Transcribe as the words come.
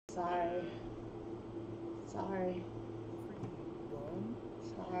Sorry. Sorry.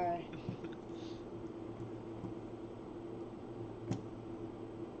 Sorry.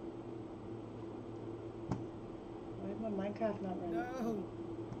 Why is my Minecraft not running? No!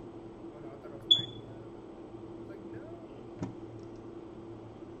 Oh no, I thought it was mine. I was like, no!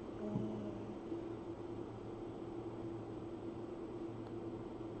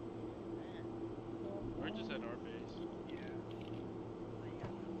 We're just at our base. Yeah.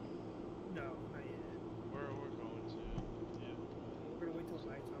 No, not yet. We're going to. Yeah. We're gonna wait till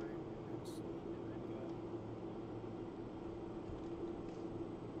nighttime and then sleep and then go.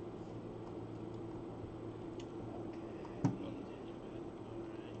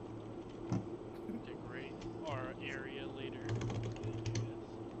 Decorate our area later.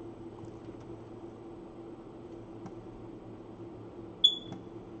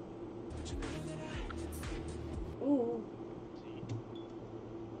 Ooh.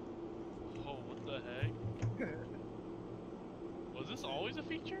 Oh, what the heck? Was this always a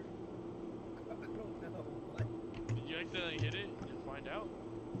feature? I don't know. What? Did you accidentally hit it and find out?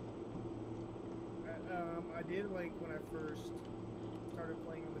 I did like when I first started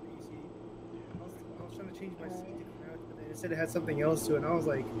playing on the PC. I was trying to change my seat to crouch, but then it said it had something else to it, and I was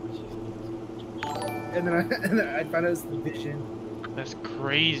like, and then I found out it's the vision. That's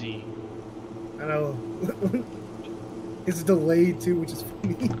crazy. I know. It's delayed too, which is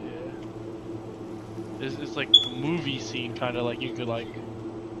funny. Yeah. It's like a movie scene, kind of like you could like.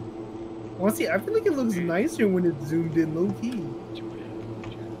 Honestly, I feel like it looks nicer when it's zoomed in low key.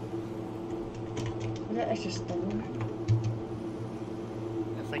 Is that extra stone?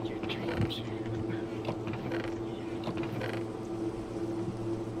 That's like your dreams.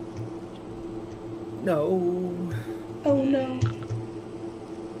 No. Oh no.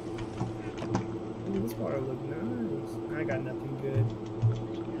 Ooh, this water look nice. I got nothing good.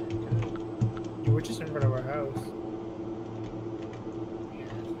 Dude, we're just in front of our house.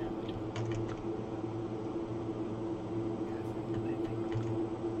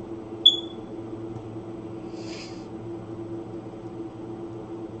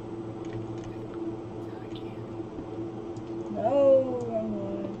 No, wrong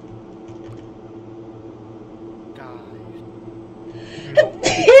one.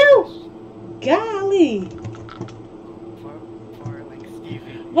 Golly! For like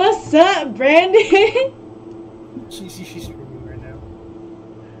Stevie. What's up, Brandon? She's screaming right now.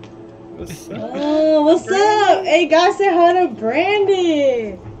 What's up? Oh, what's up? Hey, guys, say hi to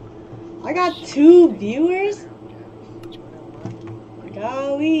Brandon. I got 2 viewers.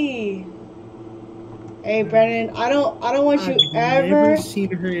 Golly. Hey, Brandon, I don't want you I've ever. never seen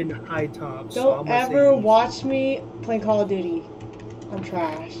her in high tops. Don't ever watch me play Call of Duty. I'm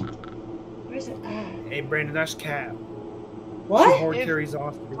trash. Where's it at? Hey, Brandon, that's Cap. What? She hard carries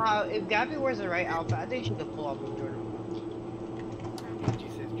off. If Gabby wears the right outfit, I think she could pull off a Jordan.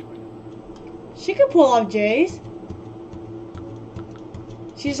 She could pull off Jay's.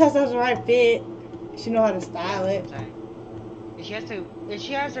 She just has to have the right fit. She know how to style it. If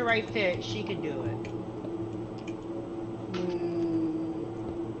she has the right fit, she can do it.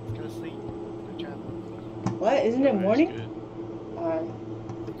 Go to sleep. Good job. What? Isn't it morning? Alright.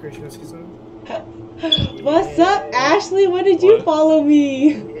 Christian, let's get some. What's up, Ashley? When did you follow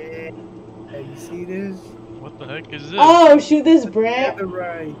me? Yeah. Hey, you see this? What the heck is this? Oh, shoot this, Brent.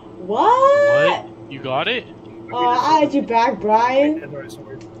 Right. What? You got it? Oh, I had you back, Brian.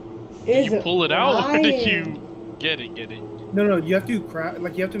 Did you pull it out or did you get it? No, you have to you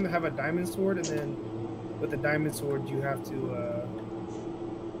have to have a diamond sword, and then with the diamond sword you have to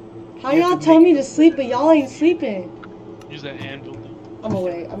How y'all tell me to sleep, but y'all ain't sleeping? Use that anvil thing. I'm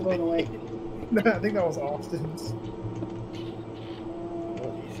awake. I'm going away. No, I think that was Austin's.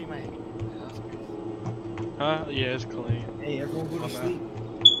 You see my house? Huh? Yeah, it's clean. Hey, everyone go to sleep.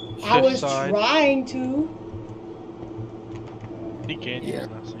 I was trying to. He can't. Yeah. He's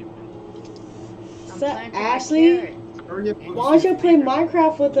not sleeping. So, Ashley, why don't you play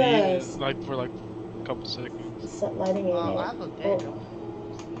Minecraft with us? Like for like a couple seconds. Stop lighting it. I have a bed.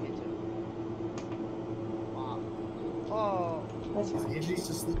 Oh. That's fine. It needs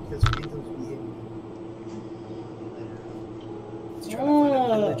to sleep because Windows be hitting. He's trying to find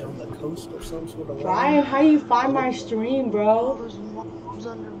a village on the coast or some sort of Brian, how you find my stream, bro? There's mobs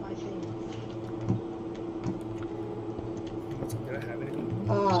under my thing.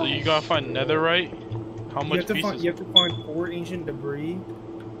 So you gotta find netherite? How much pieces? You have to find 4 ancient debris.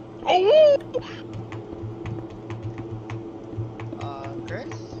 Oh! Chris?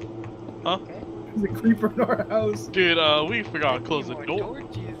 Huh? Okay. There's a creeper in our house. Dude, we forgot to close the door.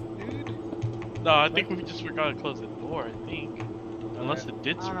 Torches, dude. No, I think we just forgot to close the door, I think. Unless it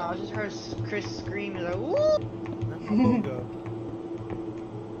did I don't know. I spawn. just heard Chris scream. He's like, "Woo!" That's my logo.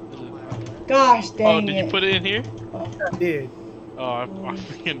 Gosh Oh, dang did it. you put it in here? I did. Oh, I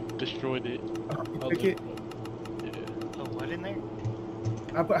freaking destroyed it. Pick it. Yeah. Oh, what in there?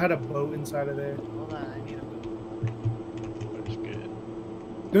 Had a boat inside of there. Hold on, I need a boat. That's good.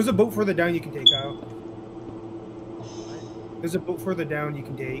 There's a boat further down you can take, Kyle. There's a boat further down you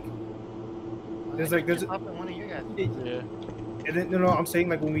can take. There's like there's up in one of your guys. Yeah. and then no, I'm saying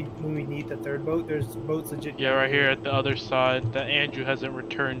like when we need the third boat, there's boats legit. Yeah, right here at the other side that Andrew hasn't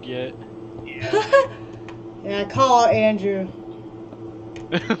returned yet. Yeah. Yeah, call out Andrew.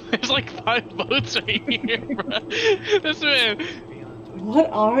 There's like 5 boats right here, bro. This man. What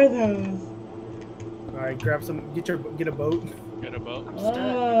are those? All right, grab some. Get a boat. Got a boat.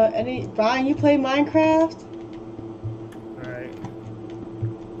 Brian, you play Minecraft? All right.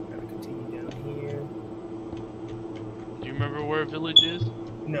 Gotta continue down here. Do you remember where village is?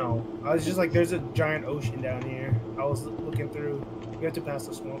 No, I was just like, there's a giant ocean down here. I was looking through. You have to pass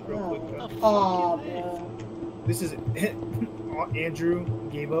the swamp real quick. Though. Oh, bro. This is Andrew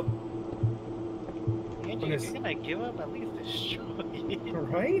gave up. Andrew, if you're gonna give up, at least destroy it.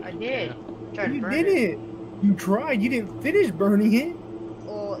 Right? I did. Tried to You burn did it. You tried. You didn't finish burning it.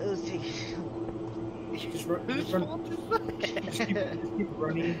 Oh, it was taking. Just run. Whose Just run. fault is Just that? keep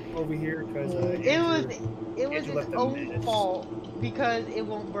running over here because It was Andrew its left a own mess. fault because it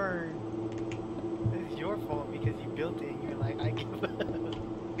won't burn. It's your fault because you built it and you're like, I give up.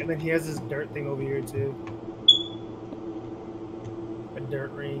 And then he has this dirt thing over here too. A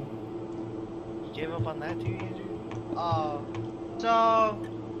dirt ring. You gave up on that too, Andrew? So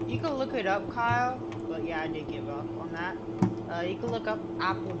you can look it up, Kyle. But yeah, I did give up on that. You can look up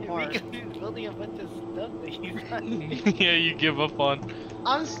Apple Park. Because he's building a bunch of stuff that he's not Yeah, you give up on.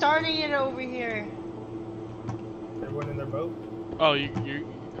 I'm starting it over here. Everyone in their boat. Oh, you.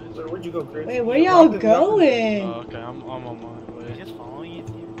 So where'd you go, Chris? Wait, where y'all Rock going? Oh, okay, I'm on my way. You're just following it,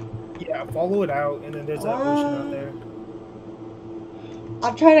 dude. Yeah, follow it out, and then there's that ocean out there.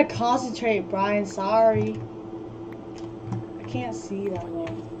 I'm trying to concentrate, Brian. Sorry. I can't see that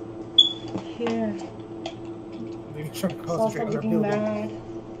well. Here. Maybe trying to Saw concentrate on our something building. mad.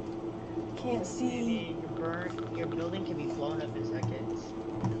 Can't see. Maybe your building can be blown up in seconds.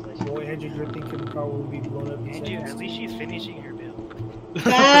 Boy, Andrew, your thing can probably be blown up in Andrew, seconds. at least she's finishing her build.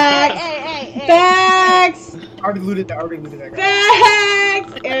 Facts! Hey! Facts! I already looted that. Guy.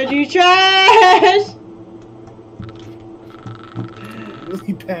 Facts! Andrew trash!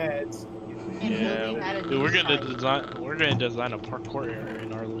 Really pads. Yeah, dude, we're gonna design a parkour area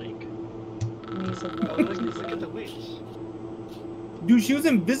in our lake. Oh, look at the witch. Dude, she was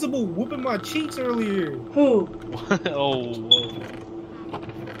invisible whooping my cheeks earlier. Who? Oh, whoa.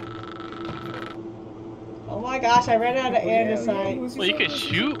 Oh my gosh, I ran out of andesite. Well, you can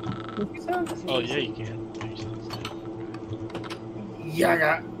shoot. Shoot. Oh yeah, you can.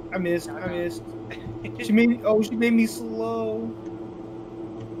 Yeah, I missed. She made me slow.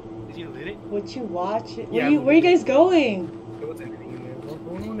 Did you lit it? Would you watch it? Yeah, Where you guys going? It wasn't anything, man. We're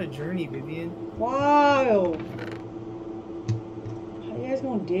going on a journey, Vivian. Wow. How you guys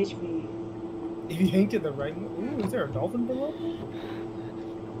gonna ditch me? If you hang to the right, ooh, is there a dolphin below?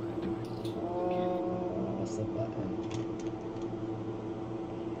 What's the button?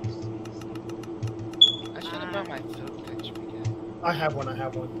 I should have brought my silk touch again. I have one.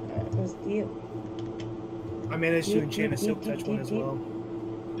 Alright, let's deal. I managed to enchant a silk touch one as well.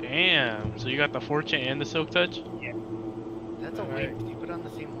 Damn. So you got the fortune and the silk touch? That's a Alright. wig. Did you put on the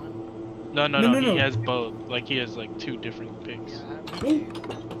same one? No. No. He has both. Like he has like 2 different picks. Yeah, me too.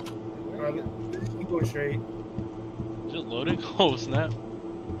 Where are you? Keep going straight. Is it loading? Oh snap.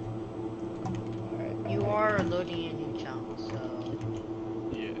 You are loading a new chunk, so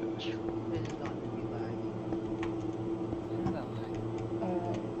Yeah, that's true. this is going to be lagging.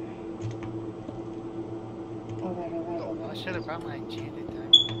 Alright. Oh, I should have brought my enchanted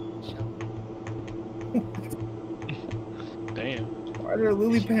diamond shell. Damn. Why are there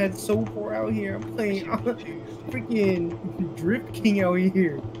lily pads so far out here? I'm playing freaking Drift King out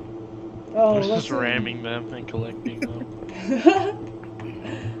here. Oh, I'm just listen. ramming them and collecting them.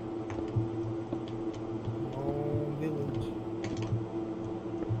 Oh, village.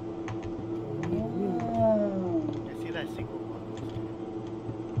 Oh. I see that single one.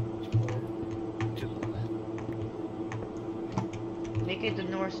 To the left. Make it the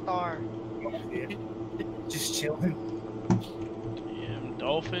North Star. Yeah. Just chilling. Damn,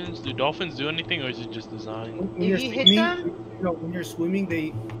 dolphins. Do dolphins do anything or is it just design? When If you're you hit swimming, them- no, when you're swimming,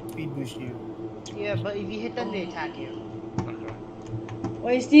 they speed boost you. Yeah, but if you hit them, they attack you. Okay.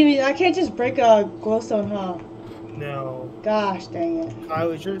 Wait, Stevie, I can't just break a glowstone, huh? No. Gosh dang it.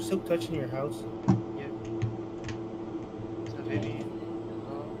 Kyle, is your silk touching your house? Yep. So Vivian,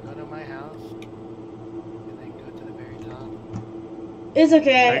 go to my house, and then go to the very top. It's Are you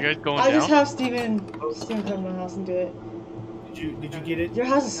okay. guys going I'll down? just have Steven come to my house and do it. Did you get it? Your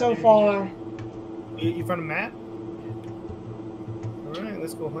house is so far. You found a map? Alright,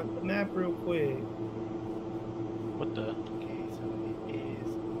 let's go hunt the map real quick. What the? Okay, so it is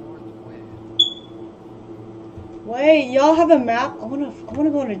northwest. Wait, y'all have a map? I wanna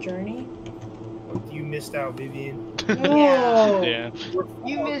go on a journey. You missed out, Vivian. No. Yeah.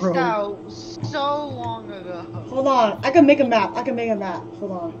 You missed Bro. out so long ago. Hold on. I can make a map.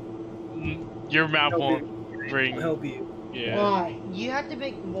 Hold on. Your map Help won't you. bring. I'll help you. Yeah. Why? You have to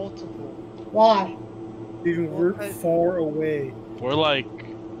make multiple. Why? Vivian, we're far away. We're like,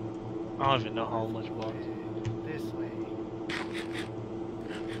 I don't even know how much blocks. This way.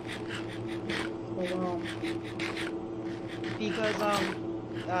 Hold on. Because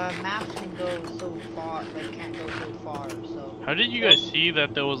maps can go so far, like can't go so far. So How did you guys see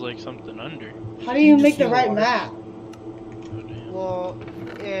that there was like something under? How do you just make see the the right water. map? Oh, damn. well,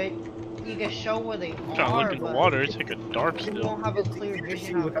 you can show where they I'm trying to are, look in the but water. It's like a dark you still. won't have a clear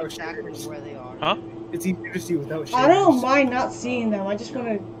vision of Without exactly shaders. where they are. Huh? It's easier to see without shaders. I don't mind not seeing them. I just want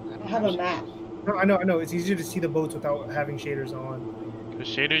I to don't have a map. No, I know. It's easier to see the boats without having shaders on. The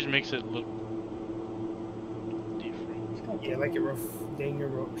shaders makes it look different. Yeah, like it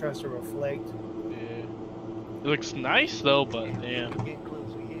tries to reflect. Yeah. It looks nice though, but damn. We get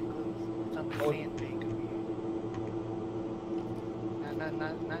close. We get close. It's on the Oh. sand bank over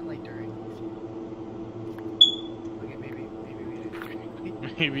here. Not like during. Okay, maybe we did directly.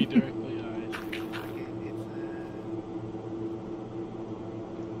 Maybe directly eyes. Okay, it's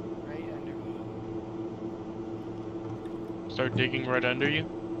right under me. Start digging right under you. Yeah,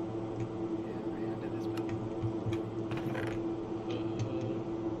 right under this building.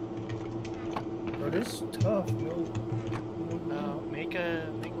 Bro, this is tough. No. Make a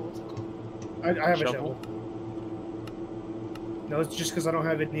what's it called? I have a Shovel? shovel. No, it's just because I don't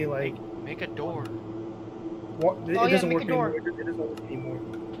have any like. Make a door. It Oh, yeah, doesn't make a work door. anymore. It doesn't work anymore.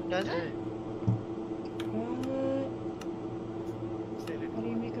 Does it? How do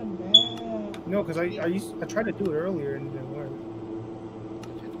you make a map? No, because I tried to do it earlier and it didn't work.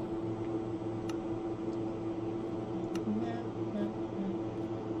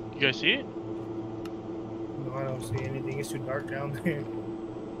 You guys see it? No, I don't see anything. It's too dark down there.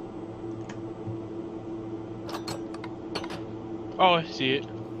 Oh, I see it.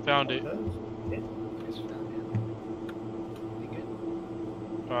 Found it.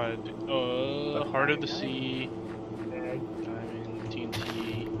 Heart of the Sea, Diamond,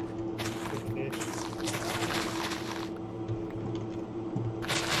 TNT.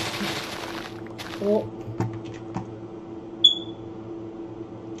 Oh,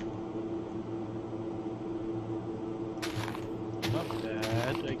 Not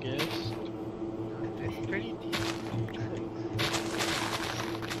bad, I guess. It's pretty deep.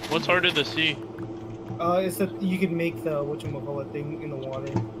 What's Heart of the Sea? It's that you can make the whatchamacallit thing in the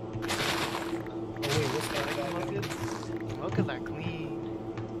water. Oh wait, what's that? Mochas are clean.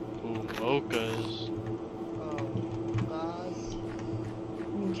 Ooh, mochas. Oh, God.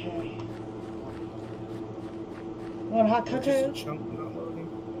 okay. Want hot Just a cocoa? chunk not loading.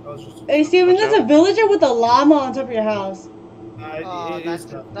 Oh, it's just a Hey, Steven, Watch there's a out. villager with a llama on top of your house. Oh, it is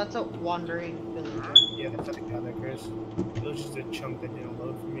that's a wandering villager. yeah, that's nothing down there, Chris. It was just a chunk that didn't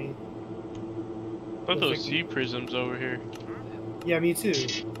load for me. I thought Looks those like- sea prisms over here. Yeah, me too.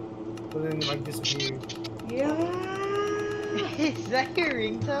 But then like disappeared. Yeah. Is that your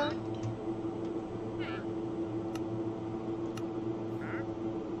ringtone?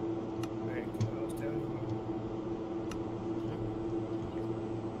 Alright, I was telling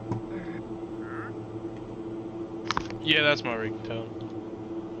Yeah, that's my ringtone.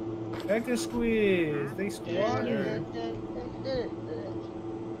 you. Back to squiz. They squatter.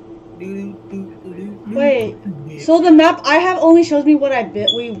 Wait, so the map I have only shows me what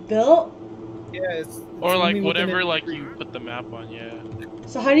we built? Yeah, it's Or like only within whatever it. like you put the map on, yeah.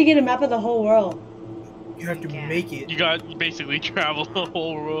 So how do you get a map of the whole world? You have to Yeah. make it. You basically travel the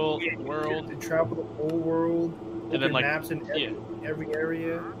whole world, Yeah, you world have to travel the whole world. And then, open like, maps in every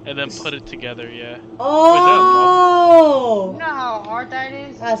area. and then put it together, yeah. Oh! You know how hard that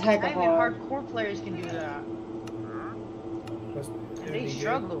is? That's hecka Not even hard. hardcore players can do that. That's- And that'd they be good.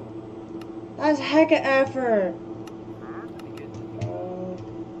 struggle. That's hecka effort.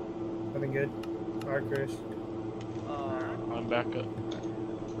 Nothing good. Alright, Chris. I'm back up.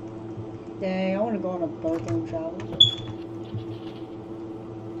 Dang, I want to go on a boat and travel.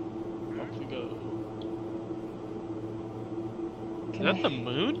 Off we go. that the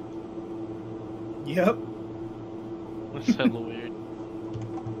moon? Yep. That's hella weird.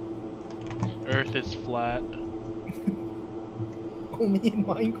 Earth is flat. Only in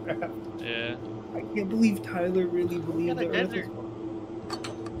Minecraft. Yeah. I can't believe Tyler really We believed got a the Earth desert. is.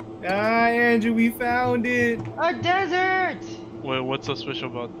 Ah, Andrew, we found it. A desert! Wait, what's so special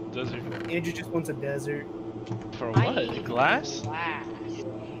about the desert? Andrew just wants a desert. For I what? need Glass? glass.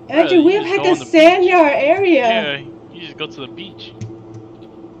 Andrew, you we have just heck go a on the sand beach. yard area. Yeah, you just go to the beach.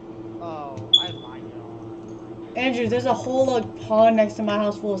 Oh, I mined it all. Andrew, there's a whole like pond next to my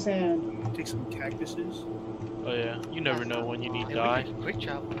house full of sand. Take some cactuses. Oh yeah, you never That's know not when you a need lot. Hey, dye. we could quick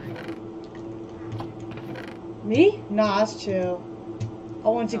chop. Me? Nah, that's chill. I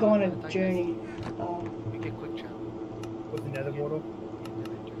want to go on I a thought you guys- journey. Oh. We get quick chop. With the nether portal.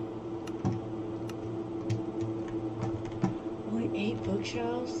 Only 8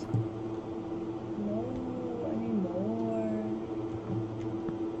 bookshelves? No, I need more.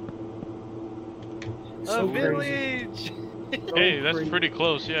 A So crazy. village! So Hey, that's crazy. pretty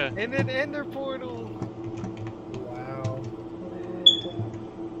close, yeah. And an ender portal! Wow.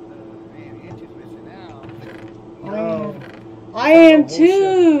 Man, Andrew's missing out. No. I am Bullshit.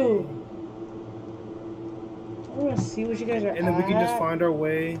 too! I want to see what you guys are And then we can just at. find our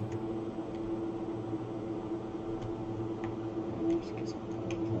way.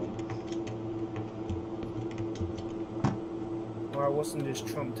 Alright, what's in this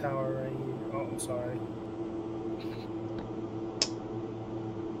Trump Tower right here? Oh, I'm sorry.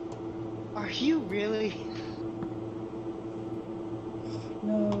 Are you really?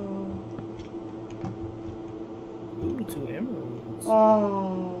 No. Ooh, 2 emeralds.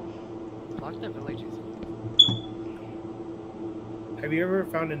 Oh. Lock the villages. Have you ever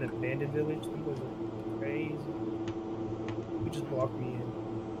found an abandoned village? That was crazy. You just blocked me in.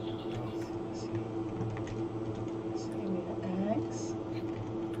 Let's see, we got X.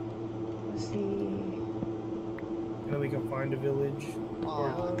 Let's see. And then we can find a village.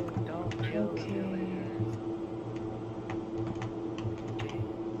 Oh, don't kill the Okay. villagers.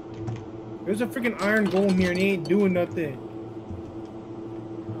 There's a freaking iron golem here and he ain't doing nothing.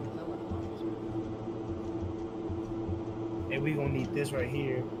 Oh, is that what it was? And we gonna need this right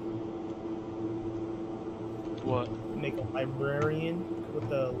here. What? Make a librarian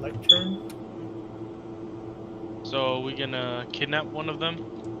with a lectern. So are we gonna kidnap one of them?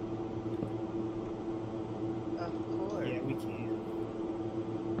 Of course. Yeah, we can.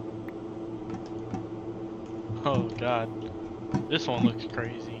 Oh god. This one looks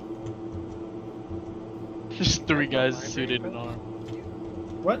crazy. Just 3 guys suited in armor.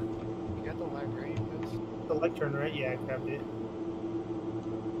 What? You got the librarian books? The lectern, right? Yeah, I grabbed it.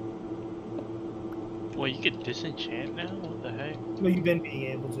 Well, you could disenchant now? What the heck? No, you've been being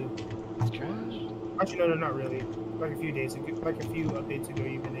able to. It's trash. Actually, no, not really. Like a few days ago, like a few updates ago,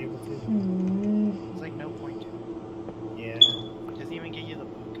 you've been able to. It's like no point to it. Yeah. It doesn't even get you the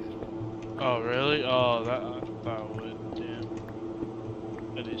book. Oh really? Oh, that I thought it would. Damn.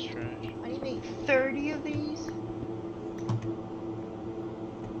 That is trash. I need to make 30 of these?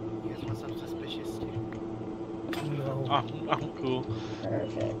 You guys want something suspicious too? No. I'm cool.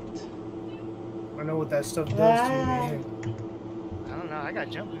 Perfect. I know what that stuff does to Ah. you, man. I don't know, I got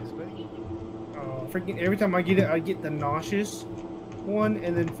jump boots, buddy. Freaking every time I get it, I get the nauseous one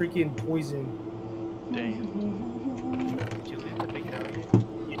and then freaking poison. Damn. Did you leave the big target?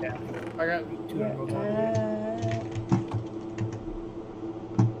 Yeah. I got 2 emeralds on it.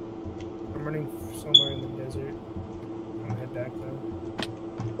 I'm running somewhere in the desert. I'm gonna head back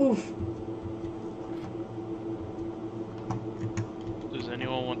though. Oof. Does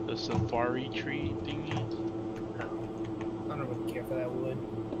anyone want the safari tree thingy? I don't really care for that wood.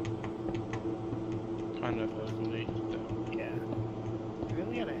 Kind of ugly. Yeah. You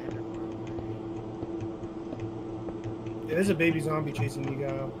really got an ender portal. Yeah, there's a baby zombie chasing you,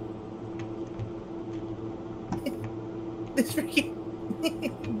 guy. This freaking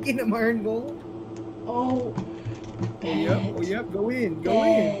get him, iron golem. Oh. Oh yep, oh yep, go in, go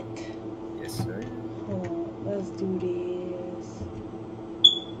in. Bet. Yes, sir. Hold on, let's do this.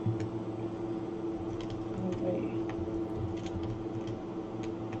 Oh, wait.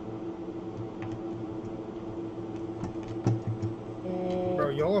 Bro,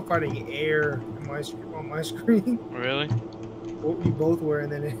 y'all are fighting air on my screen. Really? Well, you both were,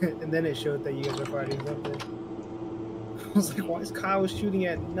 and then it showed that you guys are fighting something. I was like, why is Kyle shooting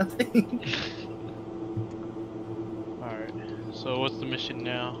at nothing? Alright. So what's the mission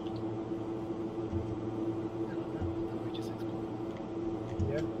now? I don't know. We just explored.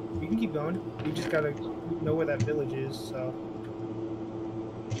 Yeah, you can keep going. You just gotta know where that village is. So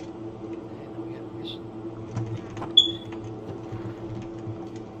And we have a mission.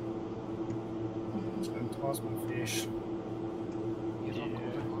 lost my fish. He's all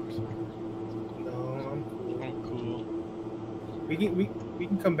cool and awesome. No, I'm cool. I'm cool. We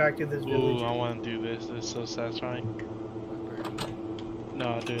can come back to this village. Ooh, I want to do this. This is so satisfying.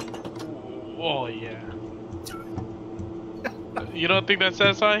 No, dude. Oh yeah. You don't think that's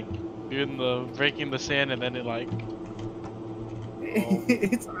satisfying? Doing the breaking the sand and then it like. Oh.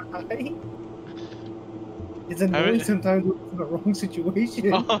 It's alright. It's annoying sometimes when it's in the wrong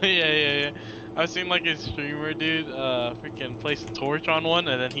situation. Oh yeah. I've seen like a streamer dude freaking place a torch on one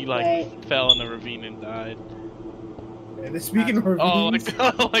and then he like fell in a ravine and died. Yeah, speaking of ravines.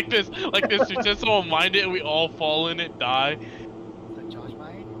 Oh, like this. You just all mind it and we all fall in it, die. Is that Josh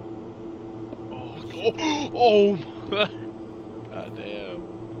mine? Oh. God damn.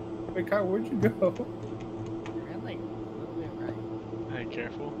 Wait, Kyle, where'd you go? I ran like a little bit right. Hey,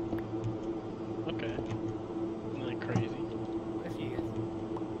 careful. Okay. Nothing crazy. If you guys.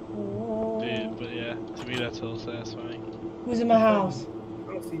 Dude, but yeah, to me that's so satisfying. Who's in my house?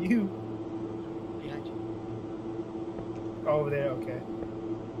 I don't see you. Behind you. Oh, over there, okay.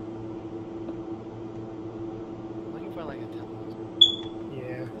 Looking for like a temple.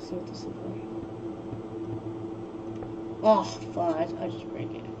 Yeah. Let's see what this is like. Oh, fudge. I just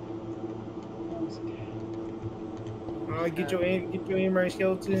break it. That's okay. Get your aim right,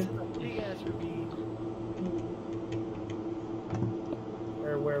 skeleton. Big ass ravine.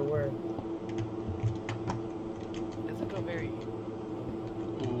 Where? Doesn't go very.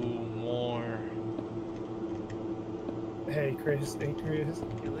 Ooh, more. Hey, Chris. Hey, look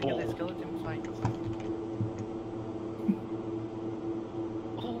at the skeleton fight.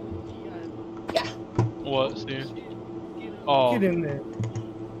 Oh, yeah. What, Steve? Oh. Get in there.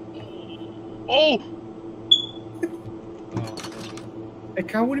 Oh! Hey,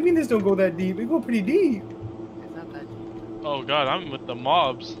 Kyle, what do you mean this don't go that deep? It go pretty deep. It's not that deep. Oh god, I'm with the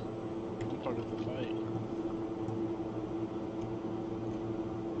mobs. I'm part of the fight.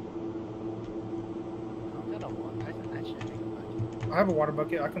 I've got a water. I should make a bucket. I have a water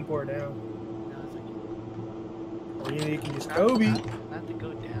bucket. I can pour it down. No, it's like. Or you can just Kobe. Not to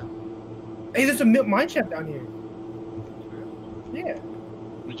go down. Hey, there's a mine shaft down here. Yeah.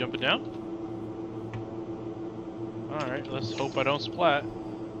 We jumping down? Alright, let's hope I don't splat.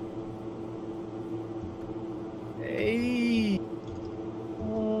 Hey.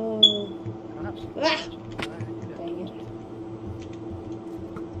 Oh. I don't have some. Ah. Dang it.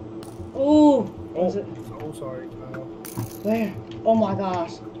 Oh. Oh, Was it? so sorry, Kyle. Where? Oh my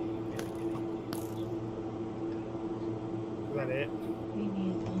gosh. Is that it? We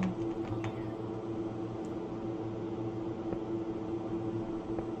need them.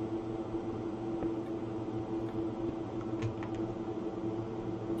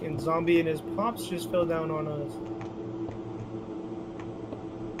 And Zombie and his pops just fell down on us.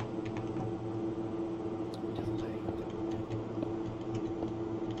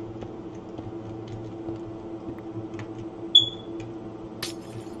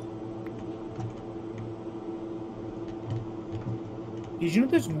 Did you know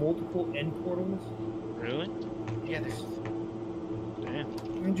there's multiple end portals? Really? Yeah, there's. Damn.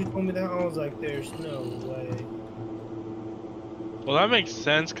 When you told me that, I was like, there's no way. Well, that makes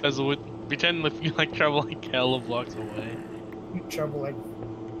sense, because with pretend if you like travel like hella blocks away. You travel like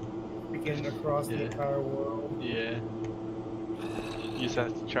freaking across the entire world. Yeah. You just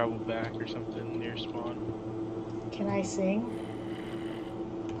have to travel back or something near spawn. Can I sing?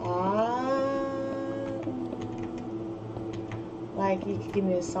 Like, you could give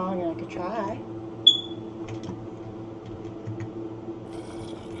me a song and I could try.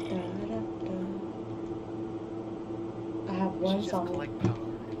 I have one song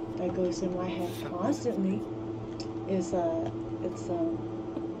that goes in my head constantly. It's the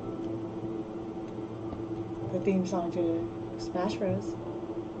theme song to Smash Bros.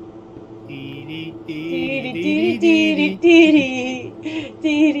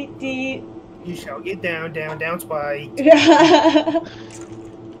 You shall get down, Spike. I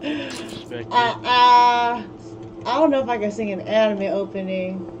don't know if I can sing an anime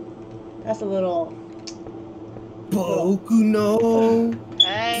opening. That's a little. Boku no.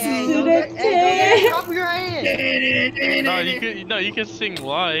 Hey, don't get copyrighted. No, you can sing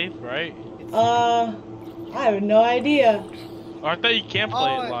live, right? I have no idea. Oh, I thought you can't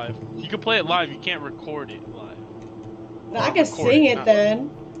play it live. You can play it live, you can't record it live. No, I can sing it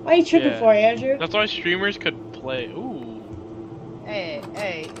then. Why are you tripping for, Andrew? That's why streamers could play. Ooh. Hey,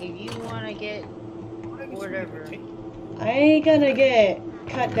 if you wanna get whatever. I ain't gonna get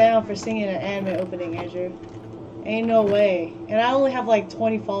cut down for singing an anime opening, Andrew. Ain't no way. And I only have like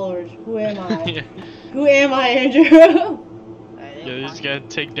 20 followers. Who am I? Yeah. Who am I, Andrew? Yeah, you just gotta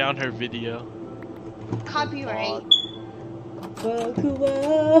take down her video. Copyright.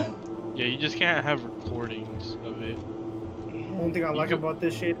 Yeah, you just can't have recordings of it. One thing I like about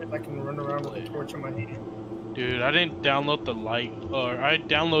this shit is I can run around with a torch in my hand. Dude, I didn't download the light, or I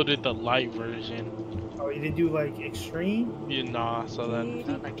downloaded the light version. Oh, you didn't do like extreme? Yeah, nah, so then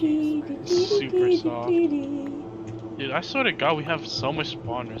Not that case. it's super soft. Dude, I swear to God, we have so much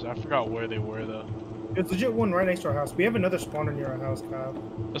spawners. I forgot where they were though. There's legit one right next to our house. We have another spawner near our house, Kyle.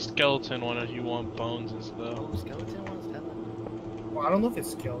 A skeleton one if you want bones and stuff. Oh, skeleton one's hella. Well, I don't know if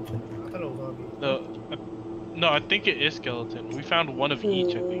it's skeleton. I thought it was zombie. No, I think it is skeleton. We found one of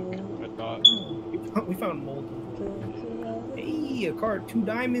each, I think. I thought. We found multiple. Hey, a card, 2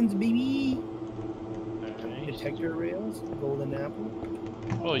 diamonds, baby. Nice. Detector rails, golden apple.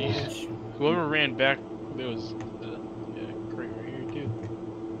 Oh, you. Whoever ran back, there was crate right here too.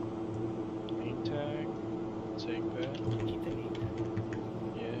 Name tag. Take that. Keep the name tag.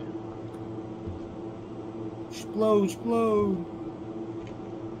 Yeah. Explode.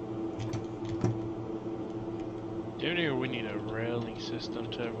 Damn near we need a railing system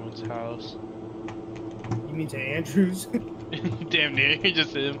to everyone's house. You mean to Andrews? Damn near,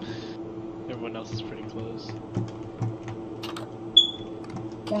 just him. Everyone else is pretty close.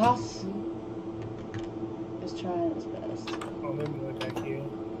 The house is trying its best. Oh, maybe way back here.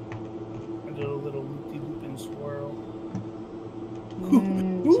 I did a little loop and swirl. Who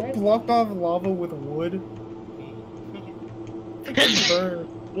blocked off lava with wood? Burn.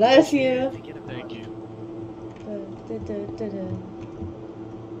 Bless you. Thank you.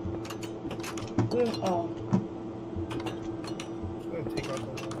 Oh. Just gonna take out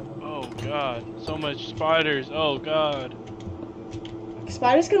the lava. Oh god, so much spiders. Oh god.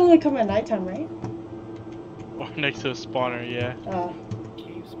 Spiders can only come at nighttime, right? Or next to a spawner, yeah.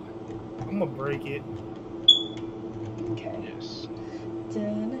 Cave spider. I'm gonna break it. Okay. Yes.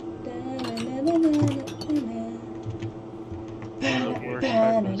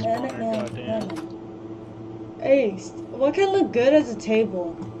 Hey, what can look good as a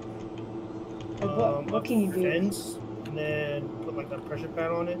table? Like what can you do? Fence, and then put like that pressure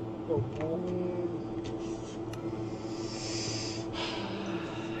pad on it. Or wall.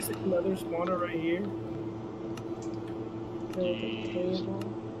 There's another spawner right here. Jeez.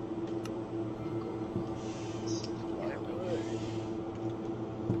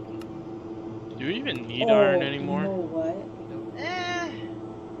 Do we even need iron anymore? You know what?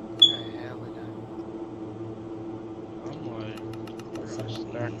 I'm like, we're gonna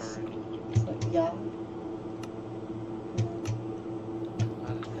stack already. It's like, yeah.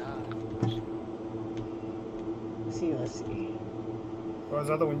 Let's see. What was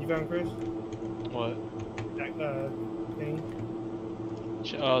the other one you found, Chris? What? That thing.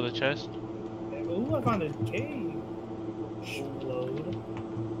 Oh, the chest? Ooh, I found a cave. Explode.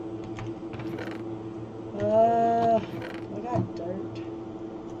 I got dirt.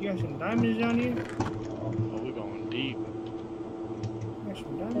 You got some diamonds down here? Oh, we're going deep. You got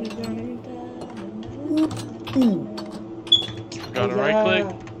some diamonds down here? Ooh. Got a right click?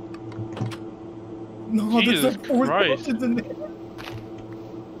 No, Jesus there's like 4 Christ. skeletons in there.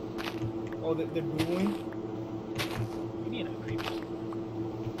 Oh, they're booing? You need a creeper.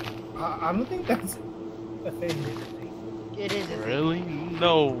 I don't think that's a thing. It is. Really?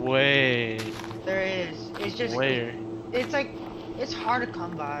 No way. There is. It's just. Where? It's like. It's hard to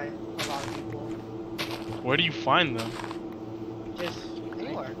come by a lot of people. Where do you find them? Just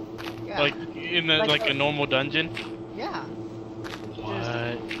anywhere. Yeah. Like in the, like a normal dungeon? Yeah.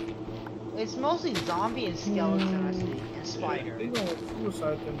 What? It's mostly zombie and skeleton, I see, and spider. They don't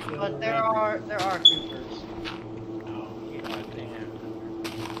suicide themselves. But there are creepers. Oh, god damn.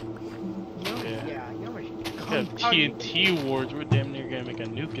 You know, Yeah. yeah. You know where We have TNT wars. We're damn near gonna make a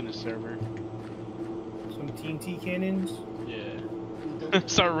nuke in the server. Some TNT cannons. Yeah.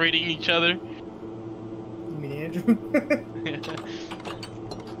 Start raiding each other. You mean Andrew?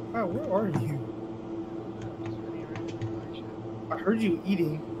 Wow, where are you? I heard you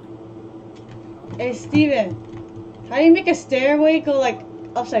eating. Hey, Steven. How do you make a stairway go, like,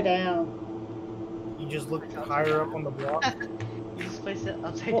 upside down? You just look higher up on the block. You just place it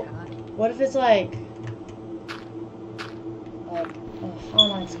upside Well- down. What if it's like... how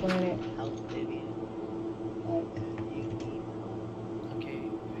do I explain it? Help, baby. Like... Okay,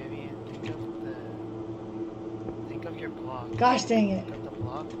 Vivian, think of your block. Gosh dang it. Think of the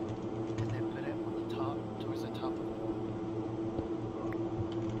block, and then put it on the top, towards the top of the wall.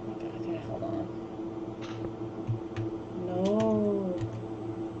 Okay, hold on. No.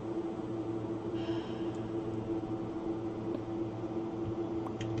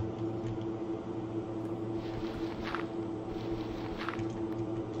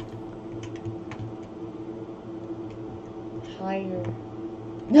 higher.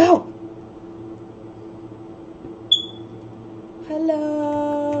 No!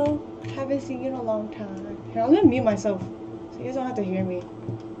 Hello! Haven't seen you in a long time. Here, I'm gonna mute myself so you guys don't have to hear me.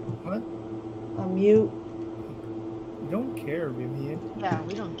 What? I'm mute. You don't care, Vivian. Yeah,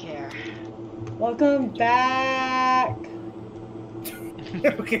 we don't care. Welcome back!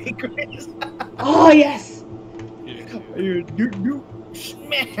 Okay, Chris. Oh, yes! You're do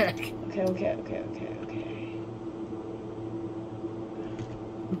smack. Okay.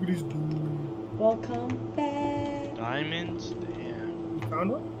 Look at this dude. Welcome back. Diamonds? Damn. You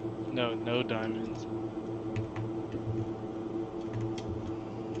found one? No, no diamonds.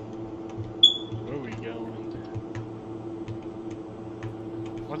 Where are we going?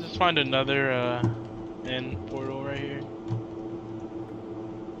 Let's just find another end portal right here.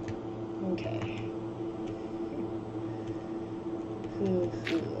 Okay.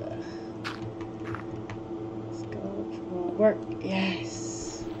 Let's go. Come on, work.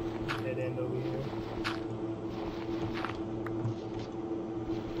 Yes. Dead end over here.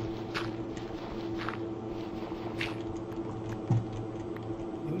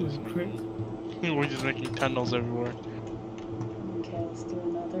 It was crazy. We're just making tunnels everywhere. Okay, let's do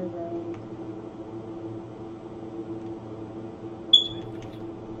another room.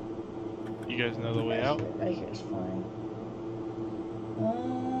 You guys know the way out? Right here is fine.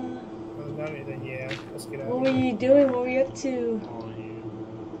 Oh, not anything. Yeah, let's get out. What were you doing? What were you up to? Oh,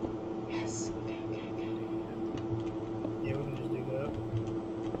 you. Yes. Okay. Yeah, we can just dig up.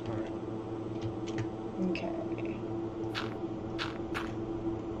 Alright. Okay.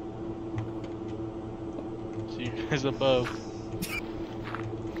 See you guys above.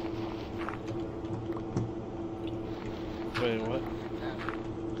 Wait, what?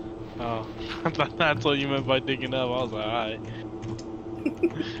 Oh, I thought that's what you meant by digging up. I was like, alright.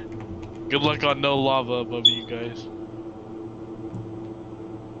 Good luck on no lava above you guys.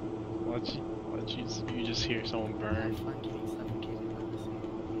 Watch you just hear someone burn.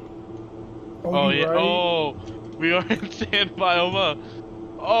 Oh yeah, right. oh! We are in sand biome.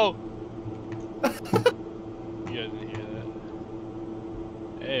 Oh! You guys didn't hear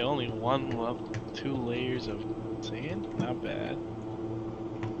that. Hey, only one left. 2 layers of sand? Not bad.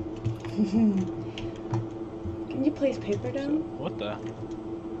 Can you place paper down? What the?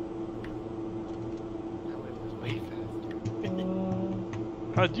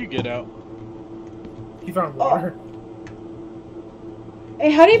 How'd you get out? He found water. Hey,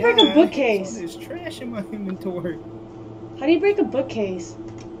 how do you break a Yeah, bookcase? There's trash in my inventory. How do you break a bookcase?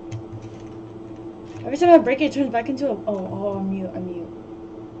 Every time I break it, it turns back into a. Oh, I'm mute.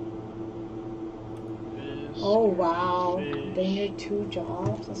 Fish, Oh, wow. fish. Then you're 2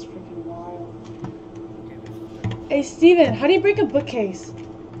 jobs? That's freaking wild. Hey, Steven, how do you break a bookcase?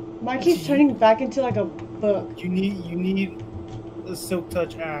 Mine keeps turning back into like a book. You need a silk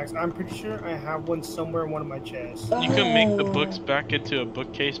touch axe. I'm pretty sure I have one somewhere in one of my chests. You can make the Oh. books back into a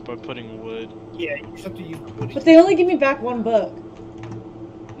bookcase by putting wood. Yeah, you just have to use wood. But they only give me back 1 book.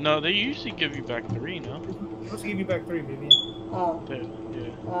 No, they usually give you back 3, no? Let's give you back 3, baby. Oh, Yeah.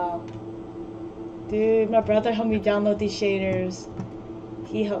 wow. Dude, my brother helped me download these shaders.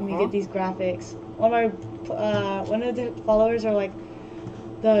 He helped me Huh? get these graphics. One of the followers are like,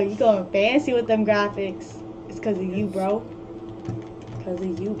 you going fancy with them graphics. It's because of you, bro. Because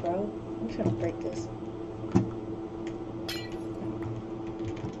of you, bro. I'm just gonna break this.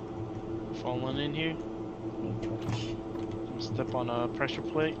 Falling in here. Need torch. Step on a pressure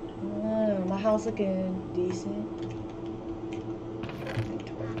plate. Oh, my house looking decent. Need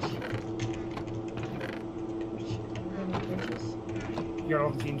torch. Torches. You got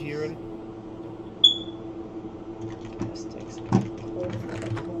all the TNT already? Sticks.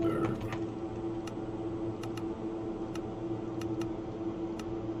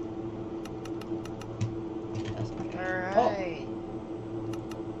 Alright.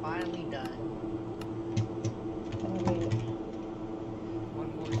 Finally done. One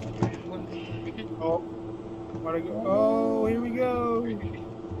more. Oh. Wanna go? Oh, here we go.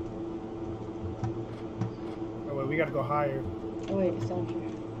 Oh, wait, we gotta go higher. Oh wait, it's down here.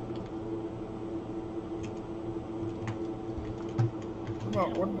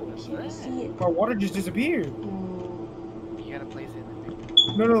 Can't see it. My water just disappeared. Mm. You gotta place it. I think.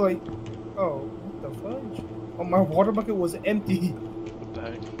 No, like, oh, what the fudge? Oh, my water bucket was empty. What the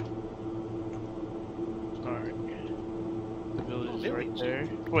heck? Alright. The village is right there.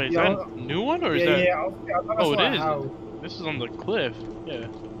 Wait, is Yeah, that a new one or is Yeah, that? yeah, I thought I Oh, saw it a is. house. This is on the cliff. Yeah.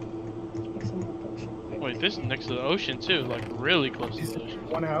 Make some more books real quick. Wait, this is next to the ocean too, like really close to Is the it ocean.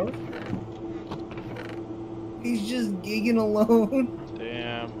 one house? He's just gigging alone.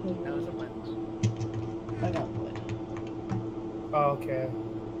 Damn. That was a bunch. I got wood. okay.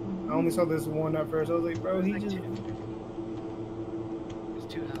 I only saw this one at first. I was like, bro, he There's just. two. There's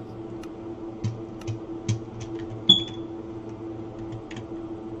 2 houses.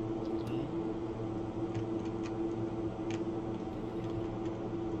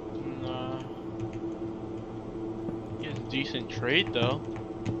 Nah. He has a decent trade though.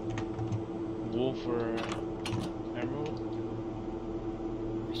 Wolf or emerald.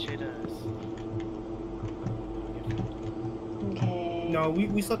 They should Okay. No,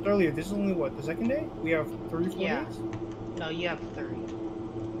 we slept earlier. This is only what, the second day? We have 3, 4 Yeah. days? No, you have 3.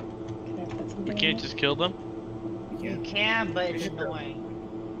 Can I put something We in can't there? just kill them. Yeah. You can, but it's annoying.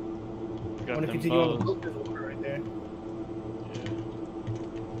 We I got want to them continue on the bows. boat. There's water right there. Yeah.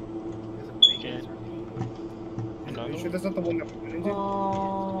 There's a big Okay. ass ravine. Are Another you sure one? that's not the one that we went into?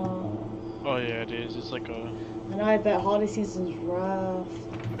 Oh, Oh yeah, it is. It's like a. I know. I bet holiday season's rough.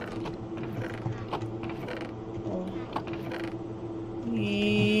 Oh.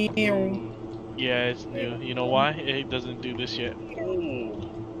 Yeah, it's new. You know why? It doesn't do this yet. I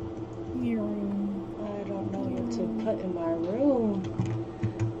don't know what to put in my room.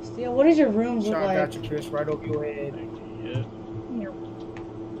 Steel, what does your rooms look Shot like? got you, Chris, right over your head. Yeah.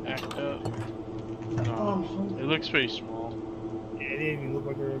 Act up. Oh, No, I'm hungry. it looks pretty small. Yeah, it didn't even look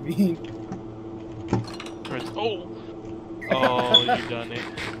like a ravine. Oh! Oh, you done it.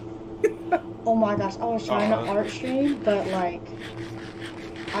 Oh my gosh, I was trying to Uh-huh. art stream, but like,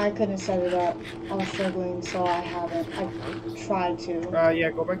 I couldn't set it up. I was struggling, so I haven't. I tried to.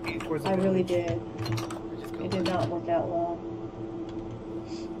 Yeah, go back towards the I really village. did. Just go It did not work out well.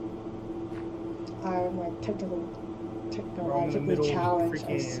 I'm like We're all in the technologically middle of challenged, I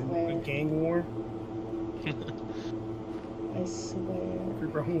freaking a swear. gang war. I swear.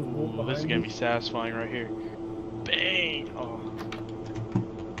 Creeper almost moved Ooh, this is behind gonna me. be satisfying right here. Bang! Oh,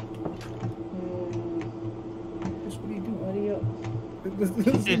 Chris, what are you doing? What do you? Let's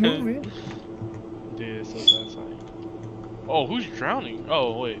move it. dude, it's so satisfying. Oh, who's drowning?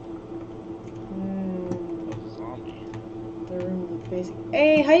 Oh, wait. A zombie. The room is basic.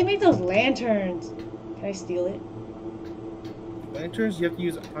 Hey, how you make those lanterns? Can I steal it? Lanterns, you have to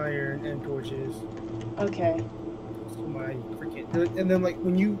use iron and torches. Okay. So my freaking. And then, like,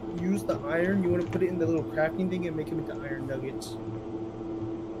 when you use the iron, you want to put it in the little crafting thing and make them into iron nuggets.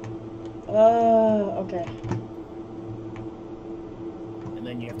 Okay. And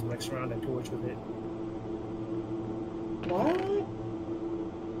then you have to, like, surround a torch with it. What?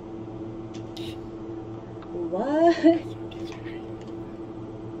 What?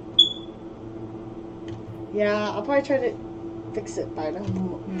 Yeah, I'll probably try to fix it by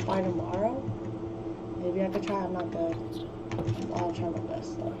tomorrow. Maybe I could try. I'm not good. I'll try my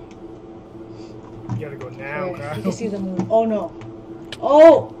best though. You gotta go now, Here, guys. you can see the moon. Oh no!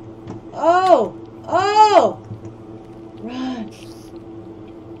 Oh! Oh! Oh! Run!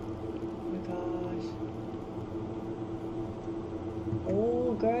 Oh my gosh!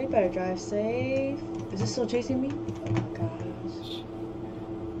 Oh girl, you better drive safe. Is this still chasing me? Oh my gosh!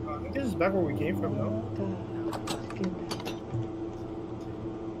 I think this is back where we came Oh from, no? my gosh! Get back.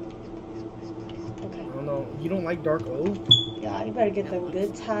 Okay. I don't know. You don't like dark oak? Yeah, you better get them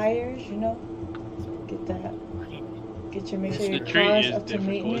good tires, you know? Get that. Make sure The your tree car's is up to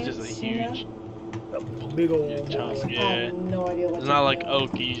difficult. It's maintenance, just a you know? huge. Big Yeah, old chunk, one. I yeah. have no idea what It's to not do. like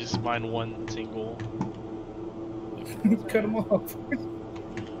oak. You just find one single. Cut them off.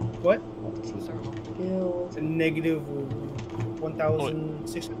 What? What to Start home. build. It's a negative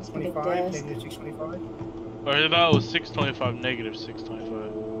 1,625. desk. Negative 625. Or that was 625, negative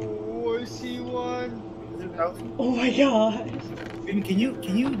 625. Oh, I see one. Is it 1,000? Oh my gosh. Can you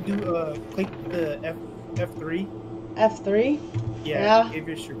do click the F3? F3? Yeah. Yeah. Give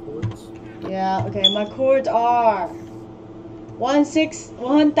us your chords. Yeah, okay, my chords are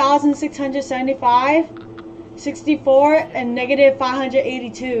 1,675, 64, and negative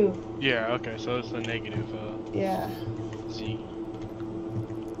 582. Yeah, okay, so it's a negative Yeah. Z.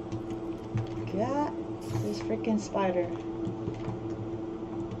 Got this freaking spider.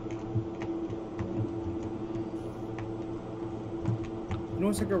 You know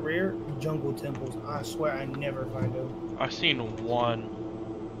what's like a rare? Jungle temples. I swear I never find them. I've seen one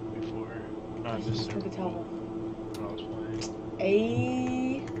before. Not this Look at circle. how. When I was playing.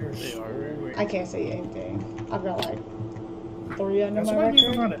 Ayy. They're They so are rare. rare. I can't say anything. I've got like 3 under That's my why we haven't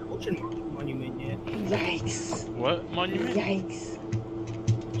record. found an ocean monument yet. Yikes. What monument? Yikes.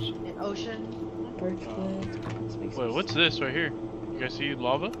 An ocean. Birchwood. This makes Wait, me what's this right here? You guys see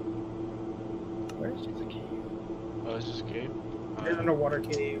lava? Where? It's just a cave. Oh, it's just a cave. They're underwater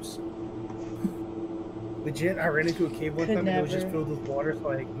caves. Legit, I ran into a cave one Could time and it was just never. filled with water, so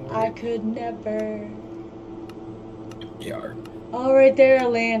I ignored I it. could never. Yeah. Oh, right there, a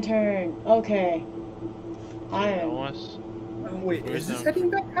lantern. Okay. I Yeah, am. almost. Wait, Where's is this them? heading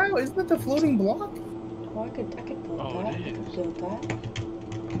back out? Isn't that the floating block? Oh, I could build Oh, that. it I could is. build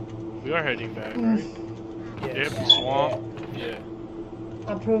that. We are heading back, Mm. right? Yes. Yep, Yeah, swamp. Yeah.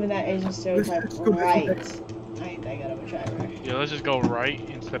 I'm proving that Asian stereotype Let's go back right. there. I ain't that good of a driver. Yeah, let's just go right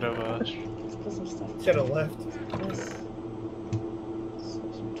instead of Let's put some stuff. Should have left. Yes.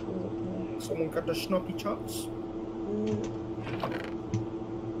 Some tools up there. Someone got the snoppy chops.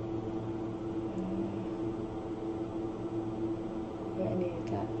 Wait, I needed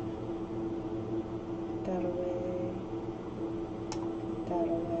that. Put that away. Put that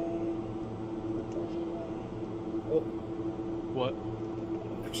away. Put those away. Oh, what?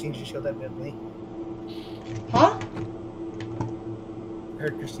 Christine just yelled at Bentley. Huh? I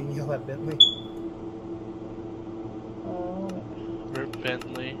heard Christine yell at Bentley. Oh, Rip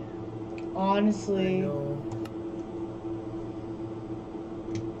Bentley. I honestly. know.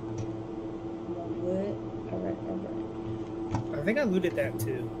 Wood. Alright. I think I looted that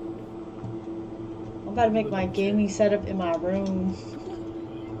too. I'm about to make my gaming setup in my room.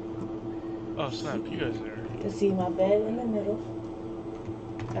 Oh snap! You guys are. You can see my bed in the middle.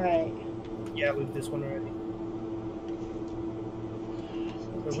 Alright. Yeah, I looted this one already.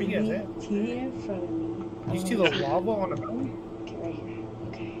 So Where you guys at? TV in front of me. You see the lava on the mountain? Okay, right here.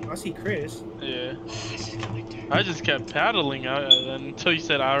 Okay. I see Chris. Yeah. This is going through. I just kept paddling out until you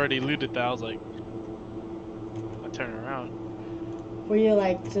said I already looted that. I was like, I turn around. Were you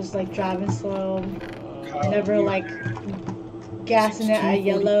like just like driving slow? Kyle, Never you like gassing it at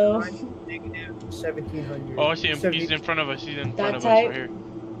yellow? Negative 1700. Oh, I see him. He's 70 in front of us. He's in That front of us type? right here.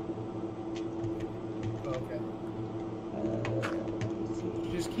 Oh, okay. Let's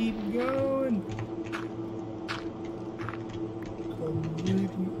see. Just keep going. Come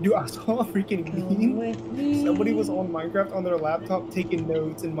with me. Dude, I saw a freaking Come meme. with me. Somebody was on Minecraft on their laptop taking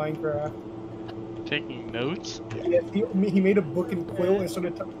notes in Minecraft. Taking notes. Yes, he made a book and quill and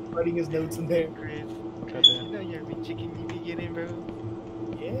started writing his notes in there. Chris, Goddamn. you know your big chicken you be getting, bro?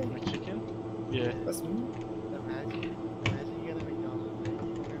 Yeah, My chicken. Yeah. that's me. Imagine you got a McDonald's,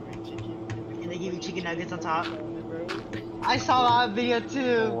 man. You order a chicken. And they give you chicken nuggets on top. Bro. I saw that video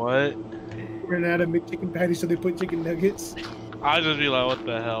too. What? Ran out of McChicken patties, so they put chicken nuggets. I'll just be like, what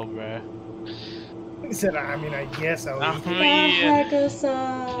the hell, bruh? He said, I mean, I guess I I was. The mean, heck yeah. is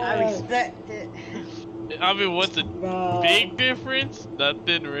I respect it. I mean, what's the Bro. big difference?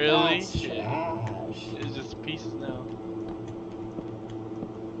 Nothing really. That's Shit. trash. It's just pieces now.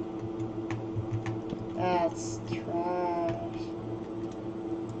 That's trash.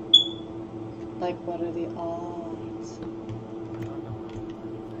 Like, what are the odds?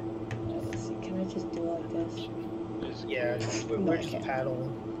 Let's see, can I just do it like this? It's Yeah, great. we're just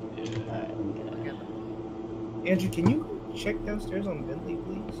paddling. Yeah. Alright, let me get it. Andrew, can you check downstairs on Bentley,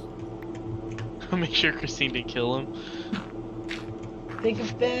 please? Make sure Christine didn't kill him. Big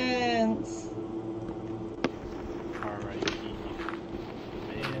offense. Alright.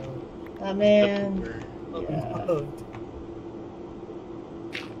 That man. The pooper. Yeah. Unplugged.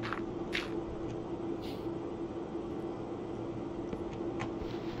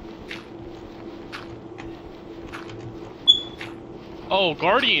 Oh,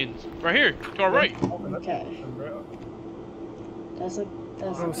 Guardians! Right here! To our right! Okay. That's a. I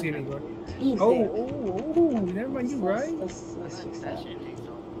That's don't a. see any guard. Who's Oh, there? oh, never mind, you right. Let's fix That that. shit takes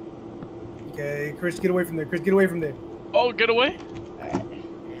off. Okay, Chris, get away from there. Chris, get away from there. Oh, get away! Alright,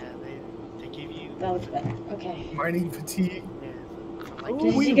 Yeah, they give you. that looks better. Okay. Mining fatigue. Yeah, so, Ooh, like,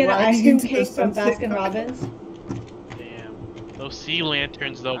 Did we you get an riding ice cream into the cake from sunset. Baskin Robbins? Damn. Those sea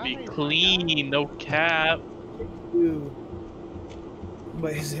lanterns, they'll be Oh my clean, no cap. Ew.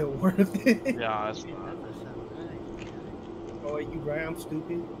 But is it worth it? Yeah, it's Dude, not. that does sound nice. Oh, you right? I'm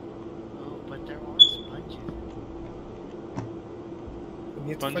stupid. Oh, but there are sponges. We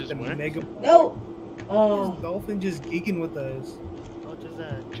have to Sponges fight the where? mega. No! This Oh. dolphin just gigging with us. Oh, there's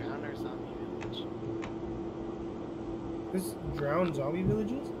a drowner zombie village. This drowned zombie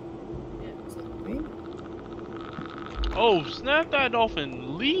villages? Yeah, Is that a thing? Oh, snap that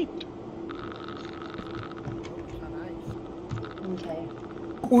dolphin! Leaped! oh, it's on ice. Okay.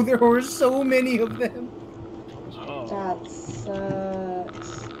 Oh, there were so many of them. Oh, That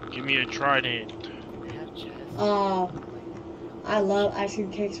sucks. give me a trident. They have chests. I love ice cream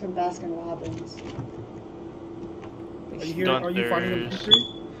cakes from Baskin Robbins. Are you here? Are you fighting them? Gunther's.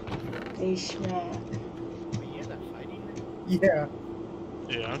 Chris? They smack. Wait, you guys are fighting them? Yeah.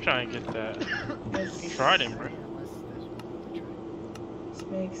 Yeah, I'm trying to get that Let's, trident, bro. Yeah, unless there's one to try. let's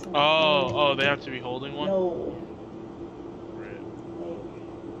make some. Oh, they have to be holding one? No. Right.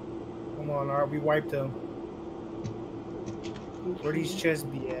 Wait. Come on, alright, we wiped them. Where these chests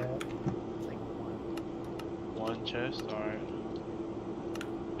be at? It's like one. One chest, alright.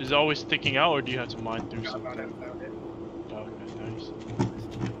 Is it always sticking out, or do you have to mine through I found it, something? I found it. Oh, okay, nice.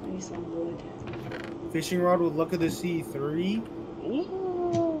 I need some wood. Fishing rod with luck of the sea 3.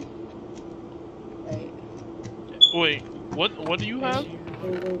 Ooh. Right. Wait, what do you have?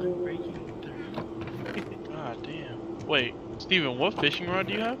 Breaking through. God damn. Wait, Steven, what fishing rod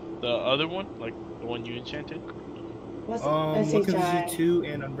do you have? The other one? Like, the one you enchanted? What's Luck of the SHI? sea 2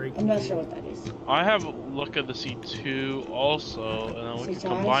 and Unbreaking. I'm not 3. sure what that is. I have Luck of the Sea 2 also, and then we can SHI?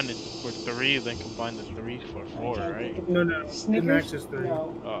 combine it for 3, then combine the 3 for 4, I can't right? think of No, it. no. The Snickers? max is 3.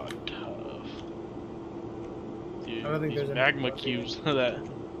 No. Oh, tough. Dude, I don't think these there's any magma luck in cubes that,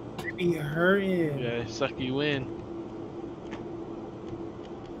 They be hurting. yeah, suck you in.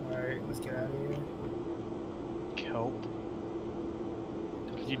 Alright, let's get out of here. Kelp.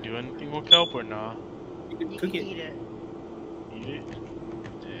 Can you do anything with kelp or nah? You can You cook can it. eat it. Eat it?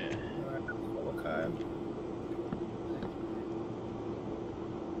 Yeah. Alright, okay.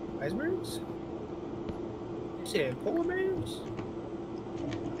 Icebergs? You said polar bears?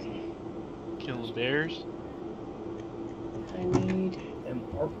 Okay. Killing bears? I need Them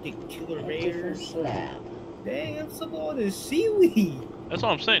Arctic killer a different bears? slab. Dang, I'm some all this seaweed. That's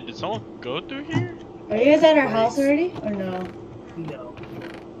what I'm saying. Did someone go through here? Are you guys at our house already? Or no? No.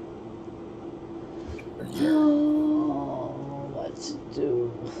 Oh, what to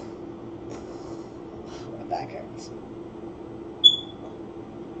do? My back hurts.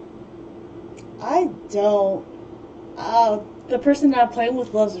 I don't. The person that I'm playing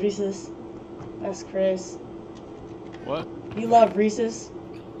with loves Reese's. That's Chris. What? You love Reese's?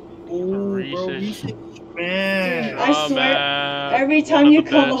 Oh, bro, Reese's. Reese's, man. I Oh, swear, man. every One time of you the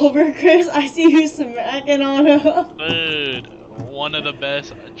come best. over, Chris, I see you smacking on him. Dude, one of the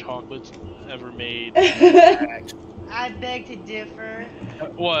best chocolates ever made. I beg to differ.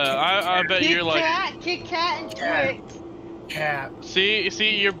 What? I bet you're like, Kit Kat, and Twix. Cap.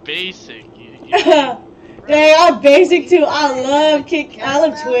 see, you're basic. Dang, I'm basic too. I love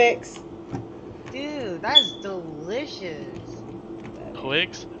Twix. Dude, that's delicious.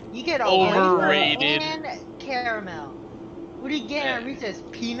 Twix? You get a Overrated. wafer and caramel. What do you get at Reese's?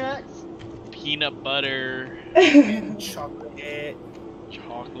 Peanuts? Peanut butter, Chocolate.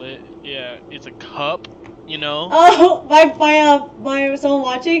 chocolate. Yeah, it's a cup, you know? Oh, my someone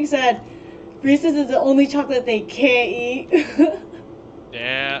watching said Reese's is the only chocolate they can't eat.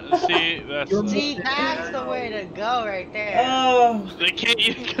 Yeah, see, that's... See, that's the way to go right there. Oh, They can't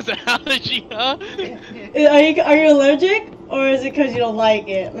eat it because of allergy, huh? are you allergic, or is it because you don't like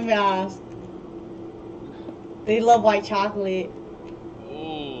it? Let me ask. They love white chocolate.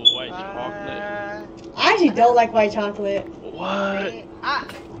 Ooh, white chocolate. I actually don't like white chocolate. What? I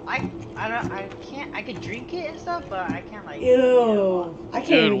could drink it and stuff, but I can't like. Ew, I can't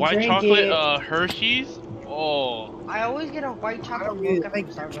Dude, even white drink chocolate, it. Hershey's? Oh. I always get a white chocolate mocha from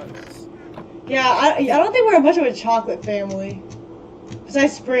Starbucks. Yeah, I don't think we're much of a chocolate family.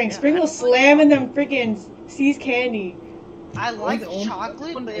 Besides Spring. Yeah, Spring I will don't slam in them freaking C's candy. I like the only-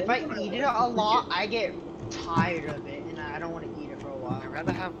 chocolate, but if I eat it a lot, I get tired of it, and I don't want to eat it for a while. I'd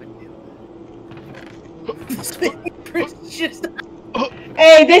rather have vanilla. Chris just.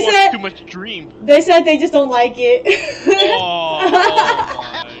 Hey, they Watch said too much Dream. they just don't like it. Oh,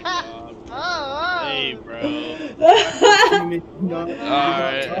 my god. Oh, Hey, bro.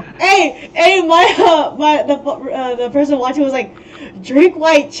 Alright. Hey, the person watching was like, drink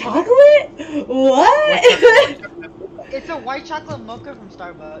white chocolate? What? it's a white chocolate mocha from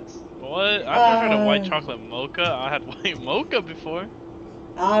Starbucks. What? I've never had a white chocolate mocha. I had white mocha before.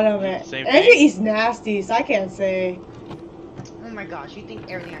 I don't know, man. Same Andrew thing? eats nasty, so I can't say. Oh my gosh, you think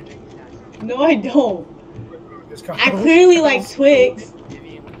everything I drink is nasty? No, I don't. I clearly like Twix.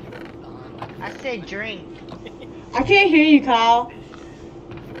 Vivian, I said drink. I can't hear you, Kyle.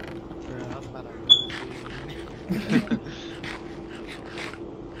 bro, I was about to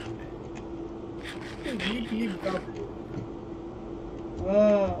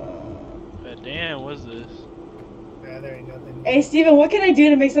But damn, what's this? Nah, there ain't nothing. Hey, Steven, what can I do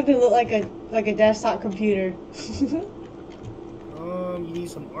to make something look like a desktop computer? You need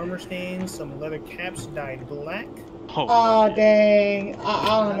some armor stains, some leather caps dyed black. Oh, dang. I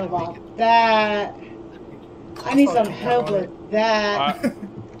don't know about that. I need some help with that.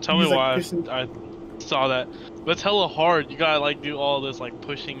 Tell me He's like why pushing- I saw that. But it's hella hard. You gotta like do all this like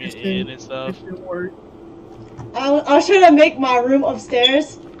pushing it in and stuff. I was trying to make my room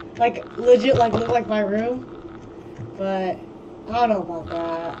upstairs, like, legit, like, look like my room. But, I don't know about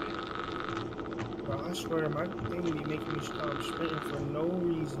that. Bro, I swear, my thing be making me stop sprinting for no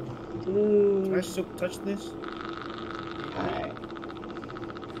reason. Can I Dude. still touch this? Alright.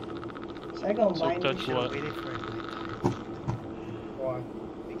 Should I go So mine? touch Should've what? waited for it nighttime. Why?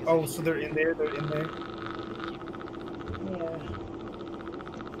 Because Oh, if so you- they're in there. They're in there. Yeah.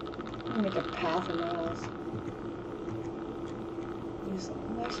 I'm gonna make a path in my house.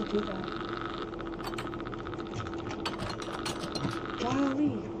 I should do that.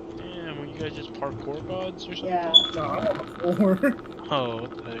 Golly. Damn, were you guys just parkour gods or something? Yeah. No, I'm on the floor. Oh,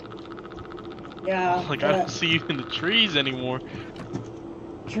 what the heck? Yeah. Like, I don't see you in the trees anymore.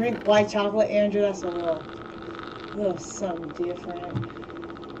 Drink white chocolate, Andrew. That's a little something different.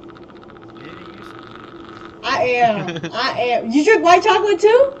 Yeah, you said I am. You drink white chocolate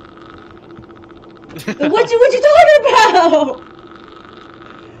too? Then what you talking about?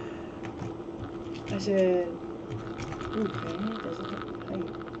 I said. Ooh, paint. Does it? Hey,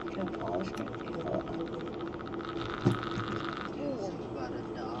 can I polish it? It's a little ugly. Ooh, I'm about to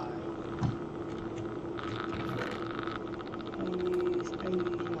die.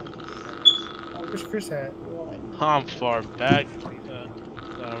 Where's Chris at? One. I'm far back. Right here.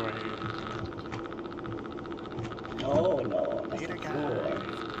 No, that's Later, the guys.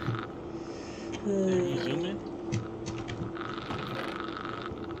 Can you floor. zoom in?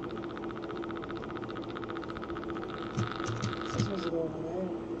 This is supposed to go over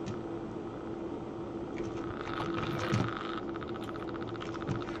there.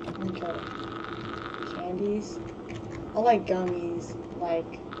 Okay. Candies. I like gummies. Like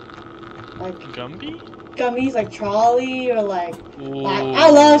Gumby? gummies, like Trolley or like Ooh, I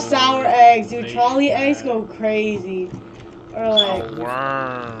love sour eggs, dude. they- Trolley eggs go crazy. Or like Oh,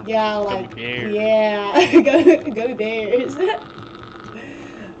 worm. yeah, Gummy like bears. yeah, go bears.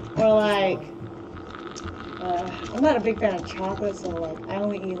 Or like I'm not a big fan of chocolate, so like I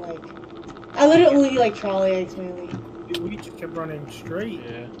literally only eat like Trolley eggs mainly. Dude, we just kept running straight.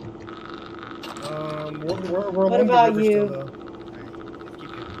 Yeah. We're What along the about river you? still, though. Alright, let's keep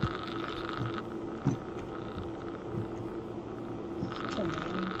going.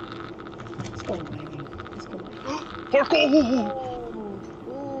 Let's go mining. Let's go mining. Parkour!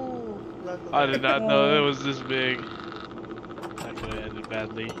 Ooh, luckily. I did not know it was this big. That could have ended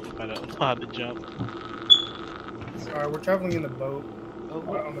badly if I don't know how to jump. Alright, we're traveling in the boat. Oh,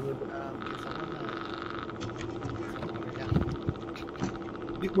 Out on the river. can someone water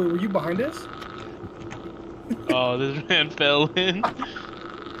down? Wait, were you behind us? Oh, this man fell in. I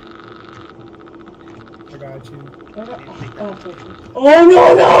got you. Oh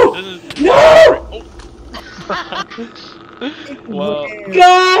no! This is- No! Well,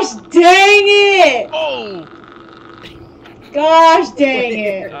 Gosh dang it! oh! Gosh dang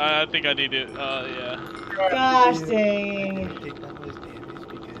it! I think I need it. Yeah. Gosh dang I it! didn't take that much damage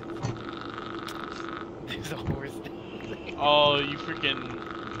because there's a horse there. Oh, you freaking.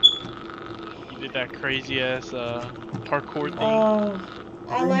 You did that crazy ass parkour thing. Oh,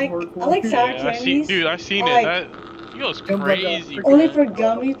 I like sour Yeah, I seen, candies. dude, I seen I it. like- That he goes Jump like a crazy. freaking- Only bro. for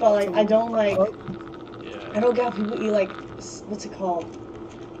gummies, but like I don't like. I Yeah. don't get how people eat like what's it called?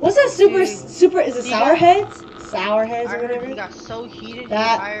 What's that super? Is it He sour got- heads? Sour heads I or heard he whatever. got so heated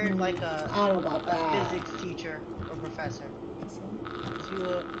That- he hired like a I don't know about that. physics teacher or professor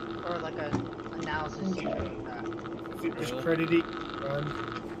or like a analysis teacher Okay. like that. Discrediting run.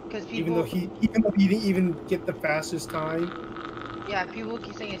 Because Even people, though he didn't even get the fastest time. yeah, people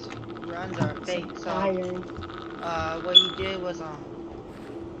keep saying his runs are fake. So, Iron. what he did was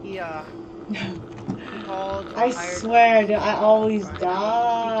he called. I hired swear, dude, I always Right.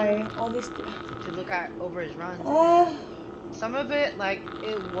 die. All these. to look at over his runs. Oh, Some of it, like,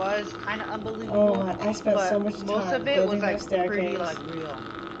 it was kind of unbelievable. oh my! I spent but so much time most of it building was that like staircase. pretty like real.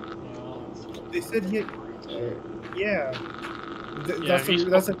 They said he had, yeah. Yeah, he's-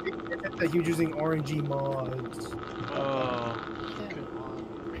 That's a big that he was using RNG mods. Oh.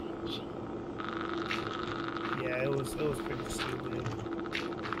 Yeah, it was pretty stupid.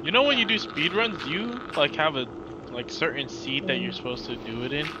 You know when you do speed runs, do you like have a certain seed that you're supposed to do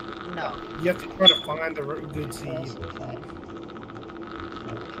it in? No. You have to try to find the good That's seed. not fun.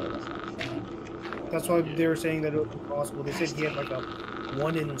 Okay, that's not fun. That's why they were saying that it was impossible. They said he had like a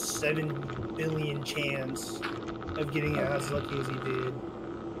 1 in 7 billion chance of getting it as lucky as he did.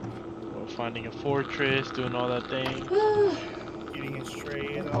 Or finding a fortress, doing all that thing. Getting it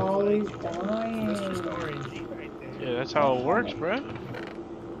straight. I'm I was always like, dying. that's just RNG right there. Yeah, that's how it works, bruh.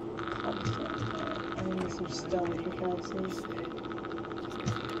 I need some stone pickaxes.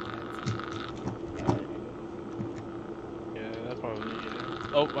 Yeah, that's probably it.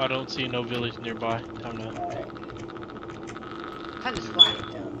 Oh, I don't see no village nearby. Time to. Alright, Kind of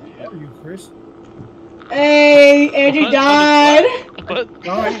flat. down there. How are you, Chris? Hey, Andrew What? died. What?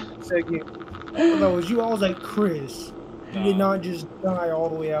 God, second. Oh, no, it was you. I was like, Chris. You did not just die all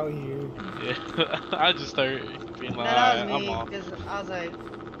the way out here. Yeah, I just started being like, That was I'm me, off. because I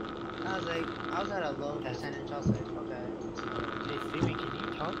was at a low percentage. I was like, okay. Hey, Steven, can you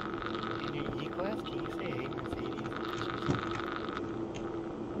talk in your E-class? Can you say, hey, Mercedes?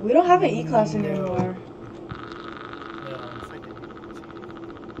 We don't have an E-class anymore. No, it's like a Mercedes.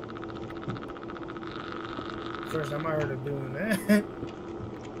 First time I heard of doing that.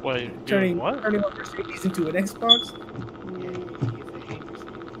 Wait, turning doing what? a Mercedes into an Xbox. Yeah, you say, hey,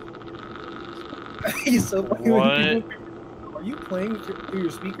 Mercedes. He's so funny What? when people, are you playing through your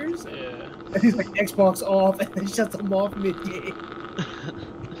speakers? Yeah. And he's like Xbox off, and then shuts them off mid-game.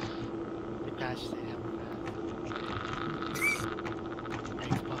 It patched it hella fast.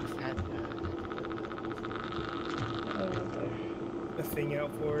 Xbox had A thing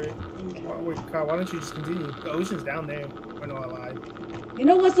out for it. Okay. Wait, Kyle, why don't you just continue? The ocean's down there. I know I lied. You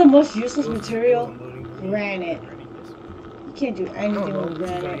know what's the most useless It was material? unloading for me. Granite. You can't do I don't anything know. with This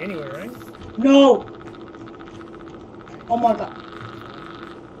is going granite. anywhere, right? No! Oh my god.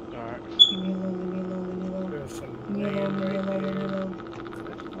 Alright. Leave me alone, leave me alone, leave me alone. There's some Leave me alone, land leave me right alone, leave me there. alone.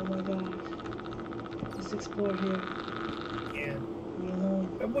 Oh my gosh. Let's explore here. Yeah. Leave me alone.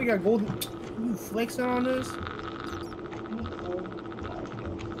 That boy got golden. You flexing on us? Let me go.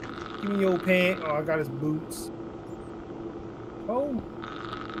 Give me your pant. Oh, I got his boots. Oh.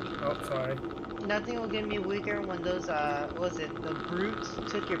 Oh, sorry. Nothing will get me weaker when those, what was it, the brutes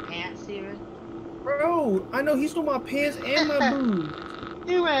took your pants, Steven? Bro, I know he stole my pants and my boots.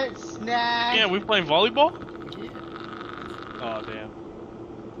 You went snag. Yeah, we playing volleyball? Yeah. Oh, damn.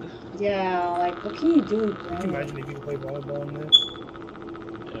 Yeah, like, what can you do with Can you granite? imagine if you could play volleyball in this?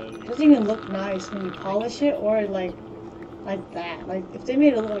 Yeah. It doesn't even look nice when you polish it or like that. Like, if they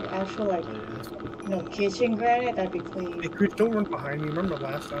made it look like actual, like, you know, kitchen granite, that'd be Hey, clean. Chris, don't run behind me. Remember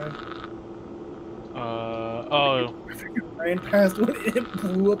last time? Oh. I freaking ran past one and it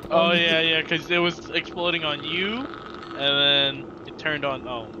blew up. Oh, on me. yeah, because it was exploding on you, and then it turned on.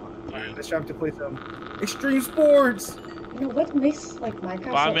 Oh, my. Alright, let's try to play some extreme sports. You know, what makes, like, Minecraft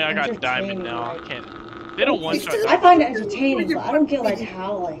But I so mean, I got entertaining, diamond now. I like- can't. They don't one shot. I find it entertaining, but I don't get, like,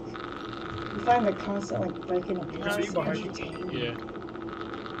 how, like, you find the constant, like, breaking of Just blocks behind you. entertaining. Yeah.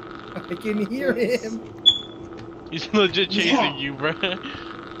 I can hear him. He's legit chasing Yeah. you, bro.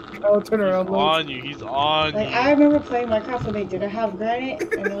 Oh, turn He's around, Luke. on you. He's on Like, you. I remember playing Minecraft when they didn't have granite,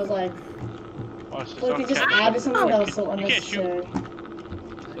 and it was like, Watch this. like they just Okay. added something that was so You can't shoot.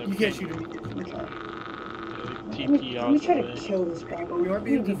 unnecessary. You can't shoot him. Okay. TP Let me out try the to way. kill this guy. We might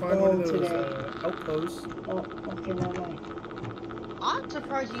be able to find one of those outposts. Oh, okay, never mind. I'm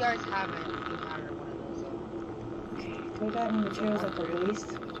surprised you guys haven't encountered one of those, though. Okay, do I got any materials at the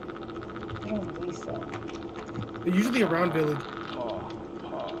waste? I don't waste though. They're usually around village. Oh.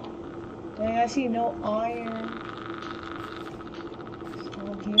 Dang, I see no iron. That's all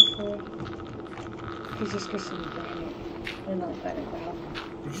I'm here for. He's just for some granite. Or not granite, gravel.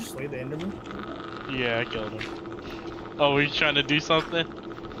 Did you slay the Enderman? Yeah, I killed him. Oh, were you trying to do something?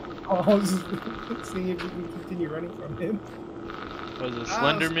 Oh, I was just seeing if you can continue running from him. Was it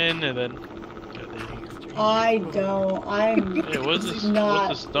Slenderman and then? I don't. I'm Hey, what's this? not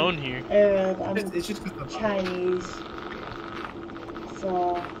What's the stone here? Arab. I'm It's just because Chinese.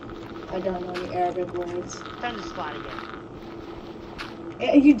 So, I don't know the Arabic words. Time to spot again.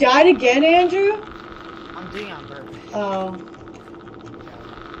 You died again, Andrew? I'm doing it on purpose. Oh.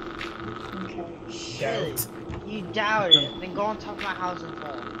 Okay. Really? You doubt it. Then go on top of my house and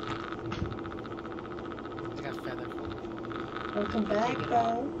fall. I got feather fall. Welcome back,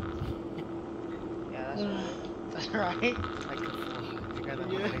 though. Yeah, that's right. That's right. Like a fool. You gotta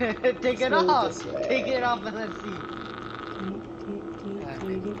Take it Let's go off. this way. Take it off and let's see.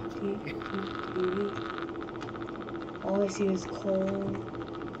 All I see is coal.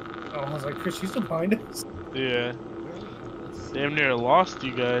 Oh, I was like, Chris, you still behind us? Yeah. Damn near lost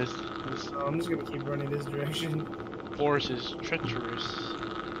you guys. This No, I'm just gonna keep running this direction. forest is treacherous.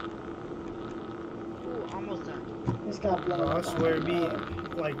 Ooh, almost done. This got blown Oh, I up. swear to be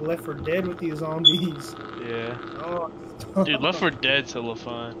like Left 4 Dead with these zombies. Yeah. Oh, Dude, Left 4 Dead's hella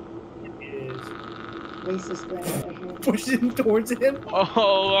fun. It is. Racist granite right here. Pushing towards him.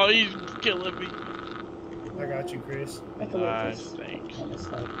 Oh, he's killing me. I got you, Chris. I can wait Nice, this. thanks. On this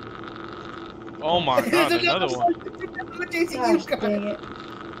side. Oh my god, another one. Gosh, dang it.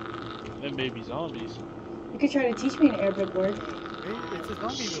 Them baby zombies. You could try to teach me an Arabic word. It's a zombie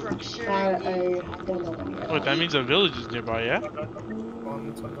movie. Structure. I don't know any What, that means a village is nearby, yeah?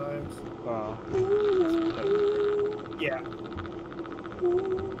 On sometimes. Wow. Yeah.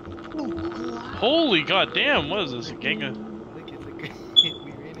 Holy god damn, what is this? A gang of. Look, it's a good.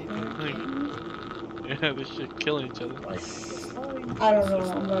 We ran into Like, Yeah, this shit killing each other. Like, it's fine. I don't know.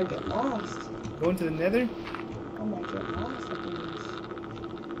 I'm gonna get lost. Going to the nether? I might get lost up in this.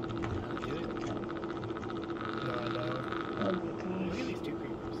 No, I don't. Oh my Look at gosh. these two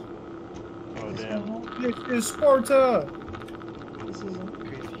creepers. Oh This damn. one home? This is Sparta! This isn't.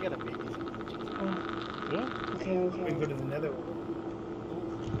 Chris, you gotta babysit. Oh, What? okay, We can go okay. to the nether.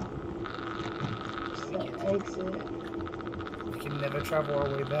 It's the exit. We can never travel our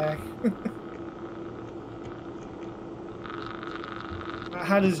way back.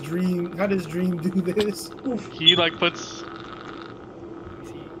 How does Dream do this? Oof. He like puts. You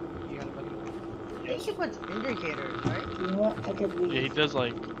see, you got a buddy. I think he puts indicators, right? You know what? I could leave. Yeah, he does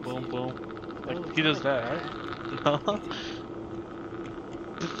like boom boom. Like Oh, he does that, right? No.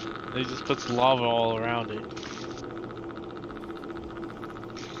 He just puts lava all around it.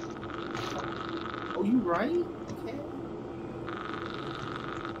 Oh, you right? Okay.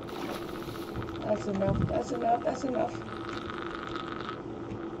 That's enough. That's enough. That's enough.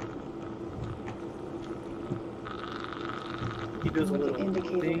 He does a little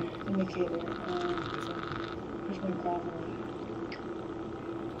Indicator. thing. Indicator. Where's my gravel?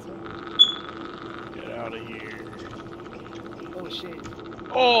 Get out of here. Oh shit.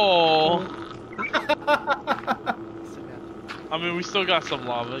 Oh. So bad. I mean, we still got some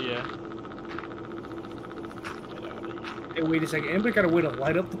lava, yeah. Get out of here. Hey, wait a second. Anybody got a way to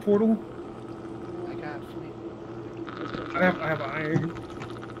light up the portal? I got flame. I have iron.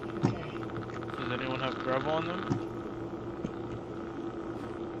 Okay. Does anyone have gravel on them?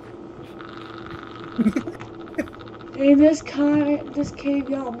 In this cave,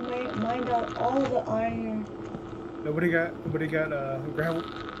 y'all mined out all the iron. Nobody got gravel.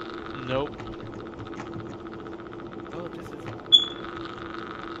 Nope. Oh, this is.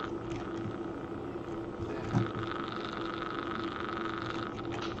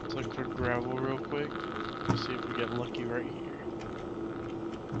 Let's look for gravel real quick. Let's see if we get lucky right here.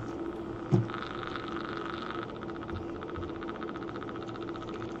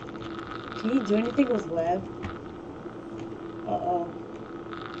 Can you do anything with lead? Uh-oh.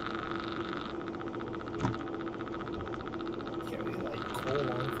 Can't we like coal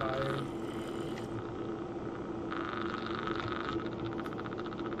on fire?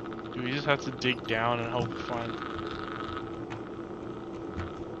 Do we just have to dig down and hope to find?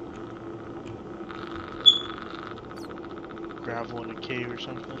 Gravel in a cave or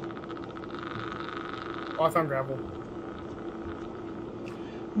something? Oh, I found gravel.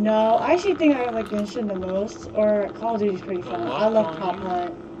 No, I actually think I like Genshin the most, or Call of Duty's pretty fun. I love Pop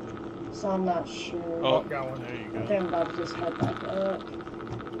Hunt, so I'm not sure. Oh, got one. there you I go. think I'm about to just head back up.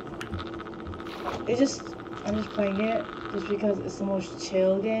 I'm just playing it just because it's the most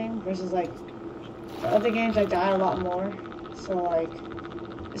chill game versus like the other games I die a lot more. So like,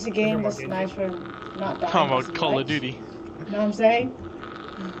 it's a game that's nice for not dying. Talking as about Call much. of Duty. You know what I'm saying?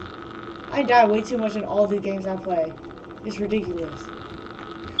 I die way too much in all the games I play. It's ridiculous.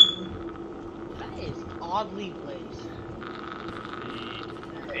 That is oddly placed.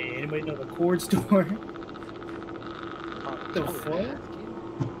 Hey, anybody know the cord store? The fuck?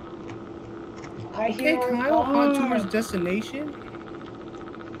 I Okay, hear Kyle, on alarm. towards destination.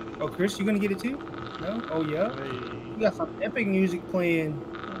 Oh, Chris, you gonna get it too? No? Oh yeah. You got some epic music playing.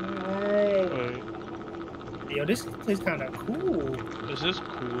 Alright. Wait, Yo, this place kind of cool. is this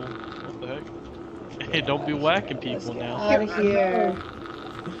cool? What the heck? Hey, don't be whacking people now. Out of here. How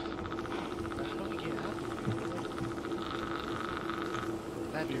do we get out?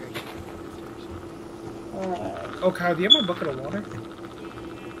 That direction. Alright. Oh, Kyle, do you have my bucket of water?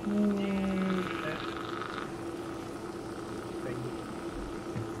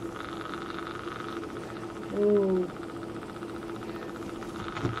 Ooh.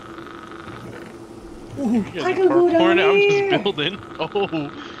 Ooh, You guys I are can go down parkouring it, I'm here. just building.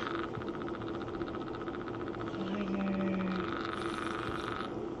 Oh,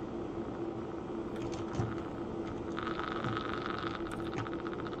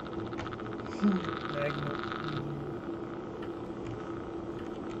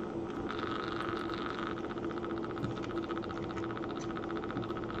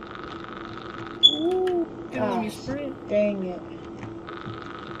 Ooh, didn't let me Gosh, sprint. dang it.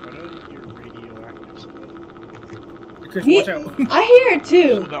 why don't you hear radioactive stuff? Chris, He- watch out. I hear it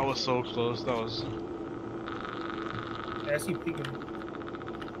Oh, too. that was so close. That was. Yeah, I see peeking.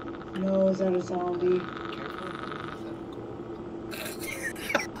 No, is that a zombie?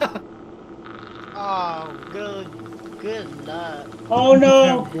 Oh, good luck. Oh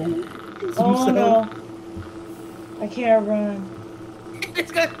no. Some Oh stuff. no. I can't run.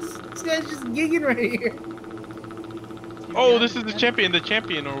 This guy's just gigging right here. Oh, this is the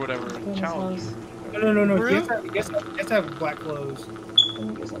champion or whatever. Go in this Challenge. house. No. For You real? have to have black clothes. Let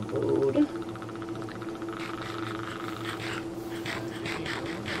me get some food.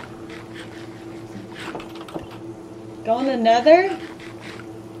 Going to Nether?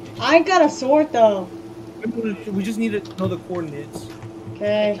 I ain't got a sword though. We just need to know the coordinates. I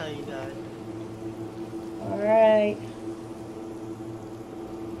Okay. tell you guys. Alright.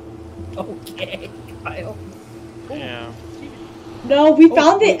 Okay, Kyle. Yeah. No, we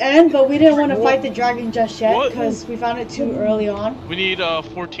found the wait. end, but we didn't want to fight the dragon just yet What? because we found it too early on. We need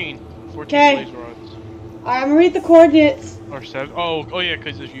 14. 14 Okay. blaze rods. Alright, I'm gonna read the coordinates. Or 7. Oh yeah,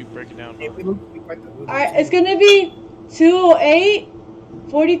 because if you break it down. Yeah, we fight the wizard. Alright, it's gonna be 208,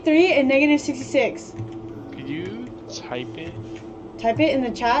 43, and negative 66. Could you type it? Type it in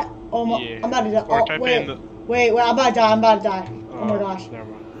the chat. Oh my, Yeah. I'm about to die. Or Oh, type wait, it in the. wait, I'm about to die. I'm about to die. Oh my gosh. Never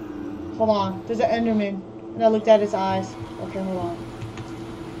mind. Hold on. There's an Enderman. And I looked at his eyes. Okay, hold on.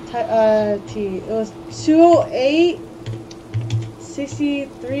 T. It was 208,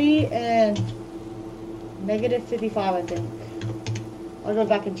 63, and negative 55, I think. I'll go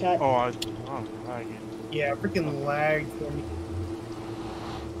back and check. Oh, I'm lagging. Yeah, freaking lagged for me.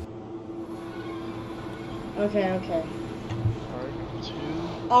 Okay. Alright, 2.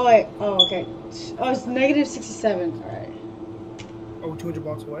 Oh, wait. Oh, okay. Oh, it's negative 67. Alright. Oh, 200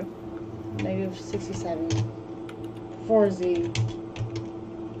 blocks away. Negative 67. 4Z.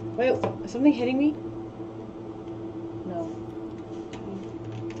 Wait, is something hitting me? No.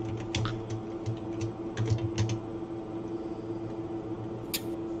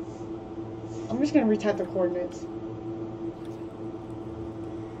 I'm just gonna retype the coordinates.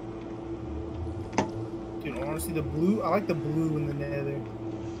 Dude, honestly, the blue, I like the blue in the nether.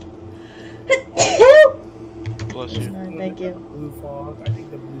 Bless you. Alright, thank you. Blue fog. I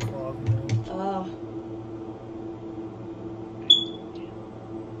think the blue fog. No.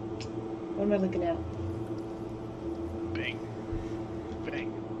 What am I looking at? Bang.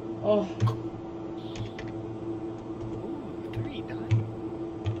 Bang. Oh, Ooh, 3 dying.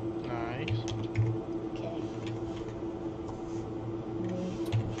 Nice. okay.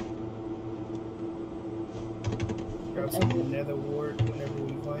 Grab some nether wart whenever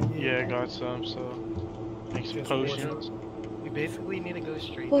we find it. Yeah, I got some, so. Make some Just potions. We basically need to go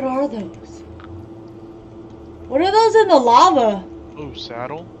straight. What are those? What are those in the lava? Oh,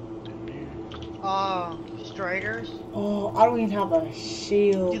 saddle? Striders. Oh, I don't even have a Do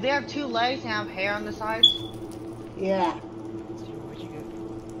shield. they have 2 legs and have hair on the sides? Yeah. Where'd you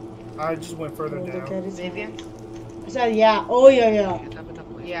get? I just went further Oh, look down. at his Vivian? I said, yeah. Oh, yeah. You guys have enough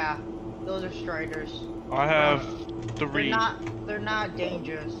place? Yeah, those are striders. I have They're 3. they're not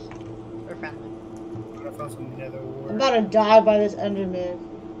dangerous. They're friendly. I found some nether wart. I'm about to die by this Enderman.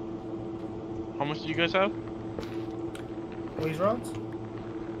 How much do you guys have? Blaze rods?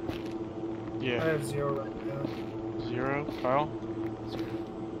 I Yeah. have 0 right now. 0. Kyle?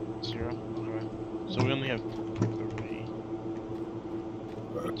 0. Okay. So we only have 3.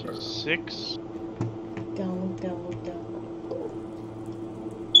 6. Down, look down, look down.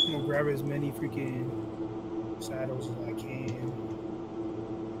 I'm gonna grab as many freaking saddles as I can.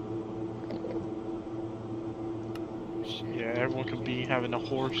 Yeah, everyone could be having a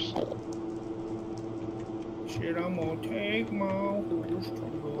horse. Shit, I'm gonna take my horse to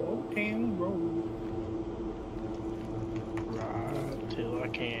the old town road. Right till I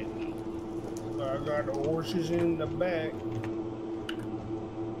can't. I got the horses in the back.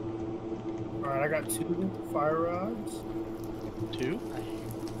 Alright, I got 2 fire rods. 2?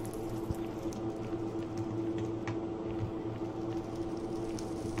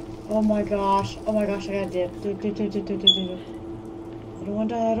 Oh my gosh, I gotta dip. Dip. I don't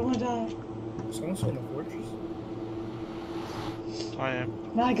wanna die. Someone's still in the fortress. I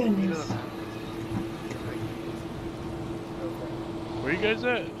am. My Go to the goodness. mountains. Where you guys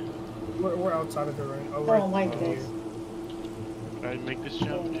at? We're outside of the rain. Oh, I right. don't like this. Can I make this Oh,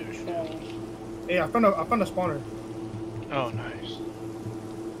 jump? no Dude. trash. Hey, I found a spawner. Oh, nice.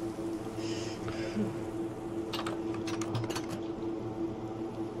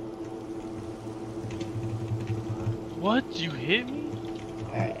 What? You hit me?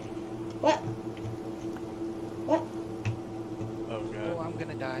 Alright. What? What? Oh Oh, god. I'm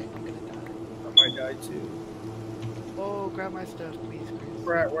gonna die. I'm gonna die. I might die too. Oh, grab my stuff, please, Chris.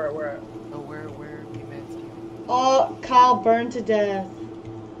 Where at? Oh, where we met you? Oh, Kyle burned to death.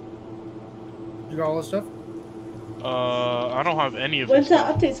 You got all this stuff? I don't have any of When's this the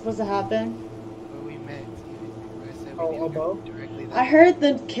stuff. update supposed to happen? Where we met you. Where I said Oh, we need to go above? directly there. I heard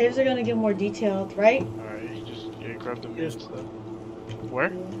the caves are gonna get more detailed, right? Alright, you just grab the main Yes. stuff.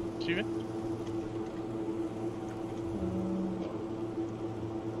 Where? Steven?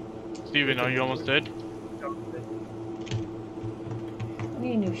 Steven, are you almost dead? I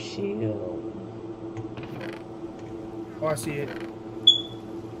need a new shield. Oh, I see it.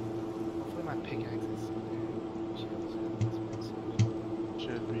 Hopefully my pickaxe is shields and expensive.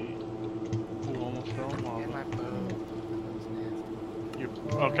 Should be. Ooh, almost fell. And my bow. That's nasty. Your,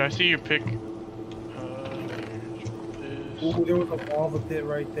 okay, I see your pick. Ooh, there was a lava pit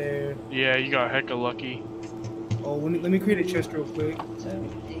right there. Yeah, you got hecka lucky. Oh, let me create a chest real quick.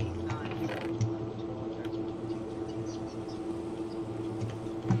 7, 8, 9.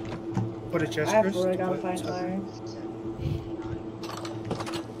 Put a chest I first. really gotta find iron.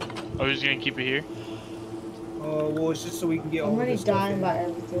 Oh, you're just gonna keep it here? Well, it's just so we can get all I'm of already this stuff dying in. by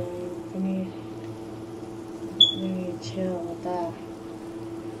everything. We need to chill with that.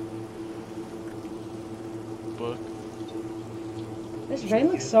 Book, This rain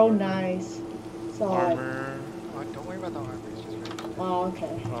looks so nice. So armor. Oh, don't worry about the armor. It's just regular. oh,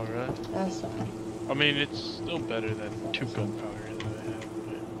 okay. Oh, really? That's fine. I mean, it's still better than 2 gunpowder that I have.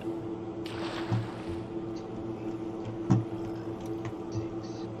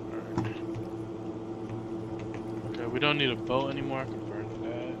 Okay, we don't need a bow anymore. I can burn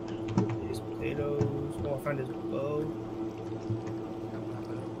that. These potatoes. Oh, I found this bow.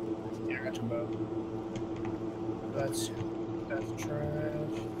 Yeah, I got your bow. That's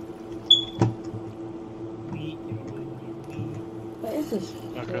trash. Wheat, you don't really need wheat. What is this?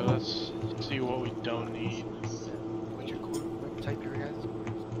 Okay, let's see what we don't need. What's your core? What type your guys' cores?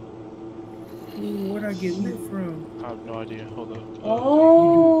 Ooh, where'd I get lit from? I have no idea. Hold up.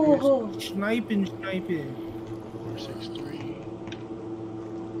 Oh, Sniping. 463.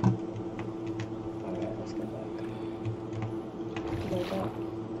 alright, let's go back. Go back.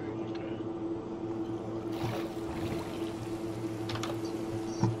 Okay.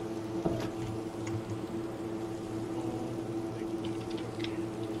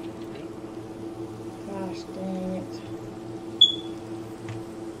 Gosh dang it.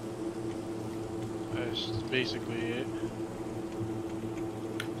 That's basically it.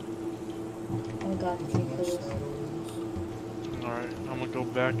 Oh god, thank you for this. Alright, I'm gonna go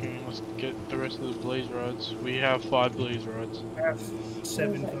back and let's get the rest of the blaze rods. We have 5 blaze rods. I have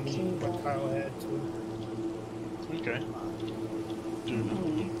 7 Where's from that key what at? Kyle had too. Okay.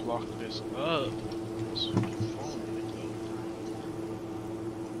 Dude, block this up. It's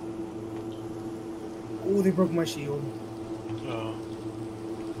Oh, they broke my shield. Oh.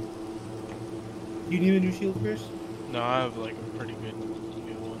 You need a new shield, Chris? No, I have like a pretty good one.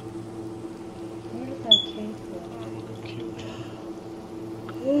 Where did that cave go? I'm gonna go kill it.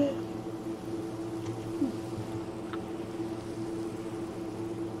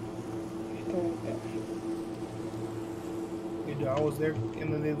 Yeah, dude, I was there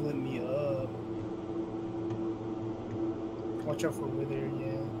and then they lit me up. Watch out for wither,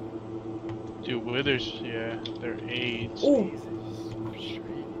 yeah. Dude, withers, yeah, they're AIDS. Oh,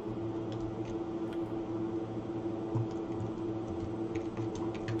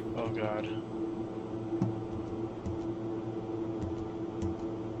 Oh god.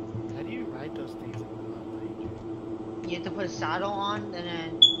 How do you ride those things in the You have to put a saddle on and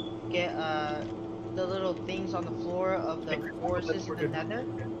then get the little things on the floor of the forces in the nether,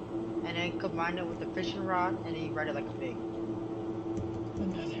 and then combine it with the fishing rod, and then you ride it like a pig.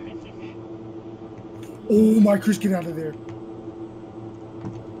 Oh my, Chris, get out of there.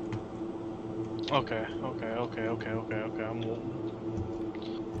 Okay. I'm.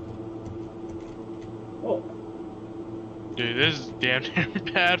 oh, Dude, this is damn near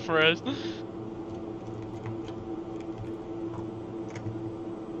bad for us.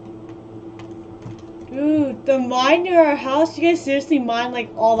 dude, the mine near our house. You guys seriously mine like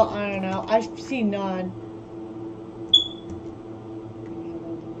all the iron out? I see none.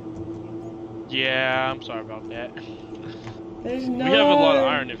 Yeah, I'm sorry about that. There's We none. have a lot of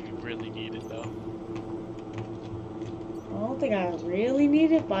iron if you really need it, though. I don't think I really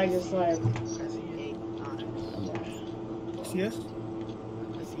need it, but I just like. 8, 9. Yes? I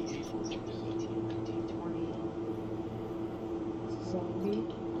see 8 fortress. 20. Zombie.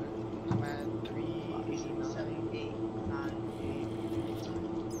 I'm at 389. 8,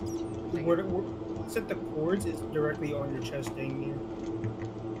 9. Where set the cords is directly on your chest thing here.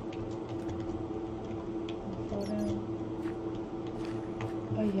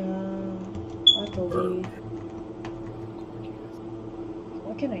 Oh yeah, I have to leave.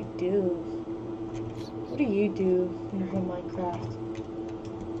 What can I do? What do you do when you're on Minecraft?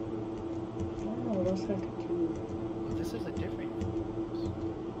 I don't know what else I could do. Well, this is a different.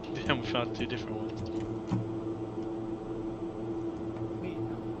 Damn, we found 2 different ones. Wait,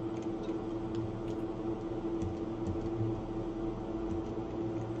 no.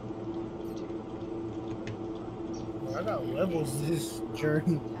 I got levels this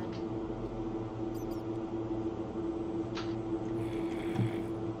journey.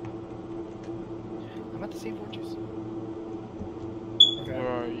 I'm at the same fortress. Okay. Where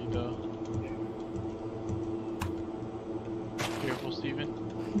are you though? Careful, Steven.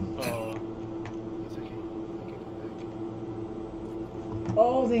 Oh, It's okay. I can go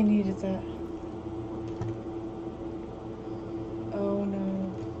Oh, they needed that. Oh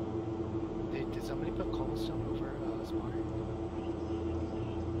no. back. Did somebody put cobblestone over spawner?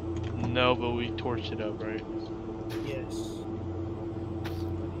 no, but we torched it up, right? Yes.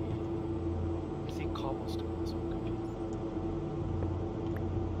 Somebody. I see cobblestone. That's what I'm confused.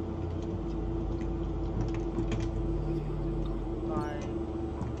 5,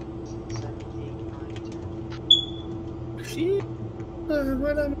 7, 8, 9, 10. Shit.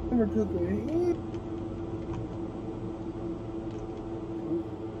 Why not number 2?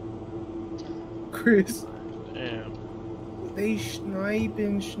 Chris, Damn. they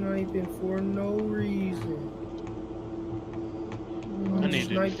sniping for no reason. I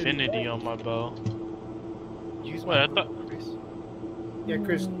need infinity on my bow. Use Wait, my I thought. bow, Chris. Yeah,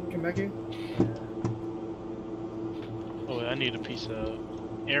 Chris, come back here. Oh wait, I need a piece of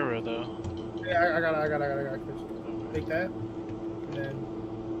arrow though. Yeah, I got it, Chris. Take that, and then.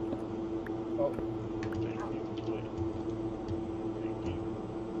 Oh, Thank you. Wait. Thank you.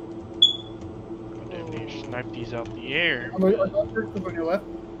 I didn't need to snipe these out the air. on your left.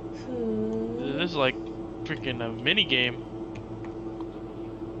 This is like freaking a mini game.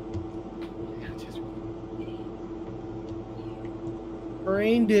 Just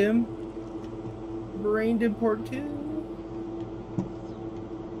Brained him. Brained him part 2.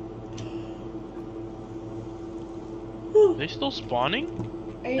 Are they still spawning?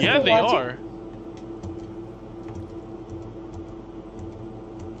 Are you Yeah, still they watching? are.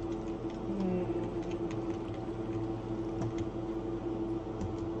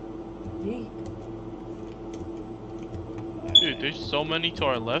 Yeet. Dude, there's so many to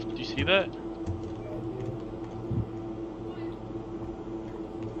our left. Do you see that?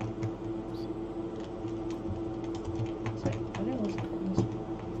 Sorry, I didn't listen to this.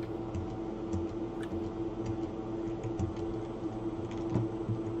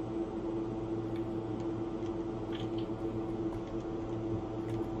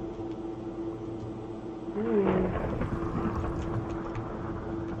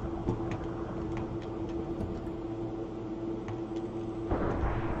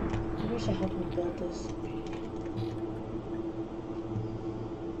 I wish I helped me build this.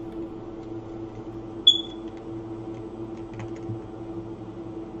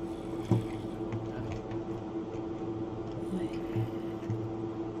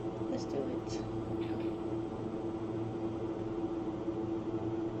 Let's do it.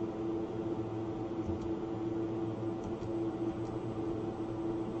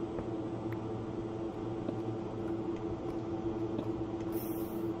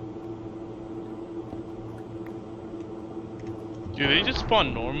 Do they just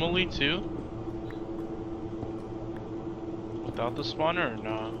spawn normally too? Without the spawner or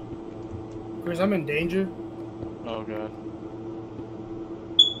not? Chris, I'm in danger. Oh god.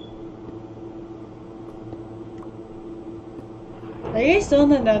 Are you still in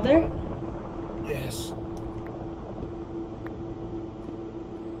the nether? Yes.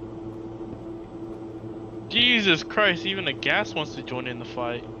 Jesus Christ, even a gas wants to join in the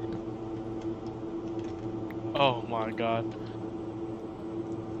fight. Oh my god.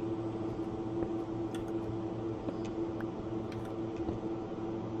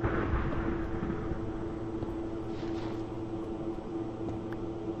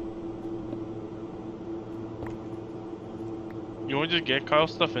 You want to just get Kyle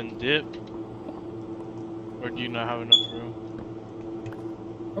stuff and dip? Or do you not have enough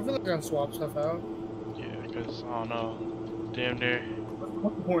room? I feel like I can swap stuff out. Yeah, because I don't know. Damn near.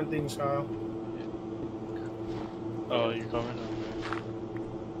 What's the important thing, Kyle? Oh, you're coming?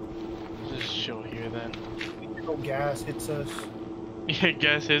 Okay. Just chill here then. No gas hits us. Yeah,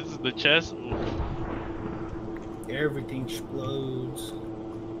 gas hits the chest. Everything explodes.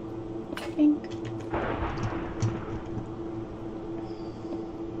 Pink. I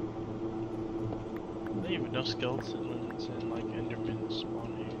don't even know skeletons and like Enderman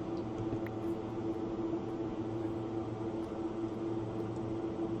spawn here.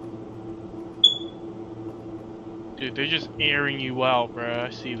 Dude, they're just airing you out, bruh.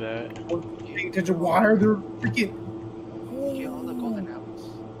 I see that. Paying attention water, they're freaking. get all the golden apples.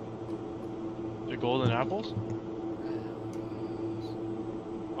 The golden apples?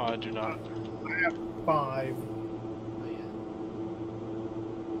 Oh, I do not. I have 5. Oh yeah.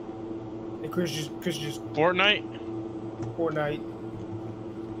 And Chris just Fortnite? Fortnite.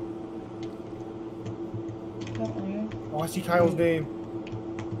 Uh-uh. Oh, I see Kyle's name.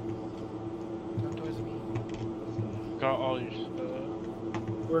 Come towards me. Got all your stuff.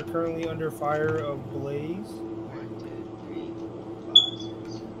 We're currently under fire of Blaze. 1, 2, 3, 4, 5,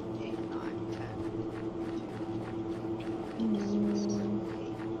 6, 7, 8, 9,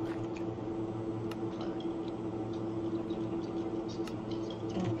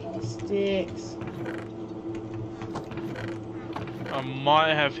 10. Sticks. I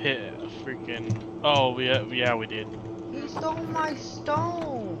might have hit a freaking. Oh, yeah, we did. He stole my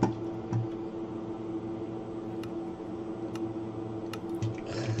stone.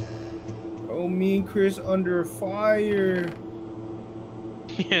 Oh, me and Chris under fire.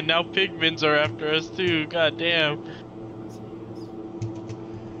 Yeah, now pigments are after us too. God damn.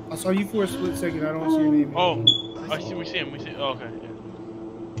 I saw you for a split second. I don't see your name. Oh, we see him. Oh, okay. Yeah.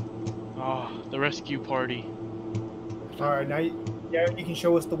 Oh, the rescue party. Alright, now you can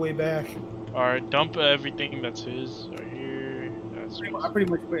show us the way back. Alright, dump everything that's his right here. That's I pretty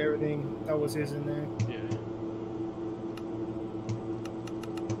much put everything that was his in there. yeah.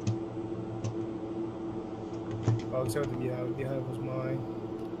 Oh, except for the beehive. The beehive was mine.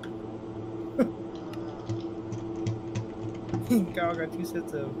 Kyle got 2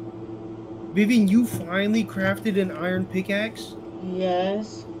 sets of. Vivian, you finally crafted an iron pickaxe?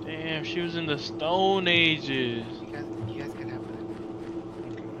 Yes. Damn, she was in the Stone Ages. You guys can have it.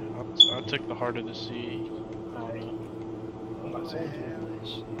 Okay, I'll take the heart of the sea. Oh, What the hell is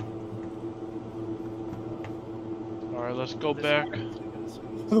shit? Alright, let's go back.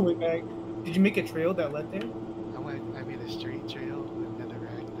 All the way back. Did you make a trail that led there? I made a straight trail with another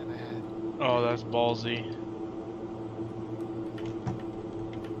rack that I had. Oh, that's ballsy.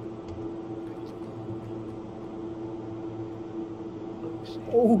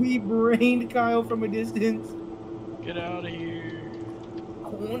 Oh, he brained Kyle from a distance. Get out of here.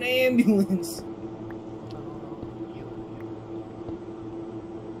 On ambulance.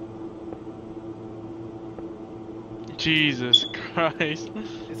 Jesus Christ.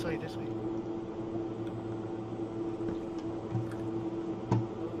 This way, this way.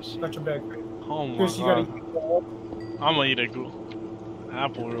 Oh shit. Got your back. Oh my Chris, you gotta god. eat the wall. I'm gonna eat a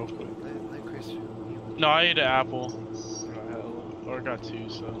apple real quick. Let Chris heal. No, I ate an apple. Or I got 2,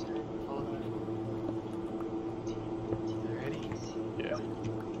 so. Follow me. You ready? Yeah.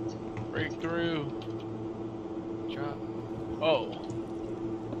 Breakthrough. Drop. Oh.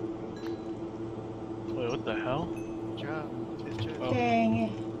 Wait, what the hell? Drop. Just drop. Oh. Dang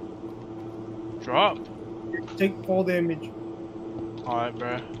it. Drop. Take fall damage. Alright,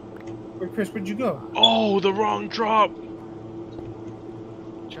 bruh. Where, Chris, where'd you go? Oh, the wrong drop.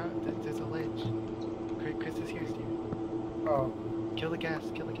 Drop. There's a ledge. Chris is here, Steve. Oh. Kill the gas.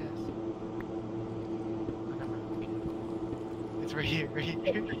 Kill the gas. Oh, never mind. Okay. It's right here. Right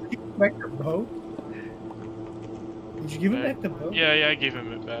here. Back your bow? Did you give him Back. back the bow? Yeah, I gave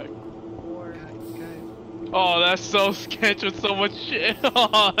him it back. Guys. Oh, that's so sketch with so much shit.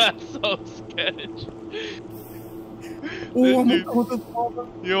 Oh, that's so sketch. Oh, This I'm dude- gonna go with the ball.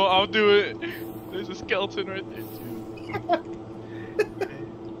 Yo, I'll do it. There's a skeleton right there too.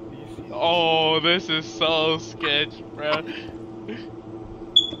 Oh, this is so sketch, bro.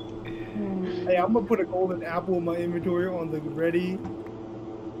 Hey, I'm gonna put a golden apple in my inventory on the ready.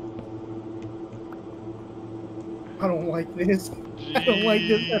 I don't like this. I don't like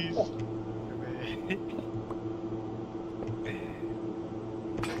this at Jeez. all.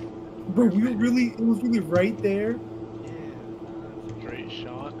 Bro, it was really right there. Great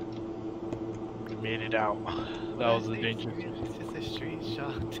shot. We made it out. That was a dangerous. It's just a straight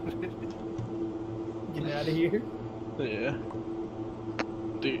shot. Get out of here. Yeah.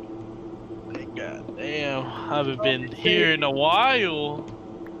 Dude. God damn. I haven't been here in a while.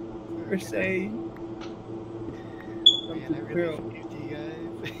 Or say. Man, I really forgive you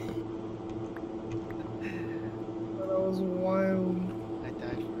guys. That was wild. I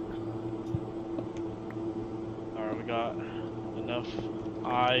died for a cause. Alright, we got enough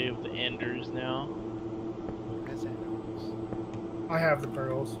Eye of the Enders now. Where's that nose? I have the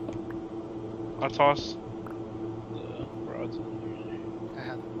pearls. I'll toss the rods in I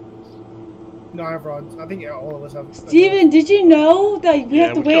have the nose. No, I have rods. I think all of us have. Steven, did you know that we Yeah,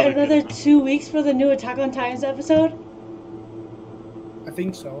 have to we wait killed it, another yeah. 2 weeks for the new Attack on Titans episode? I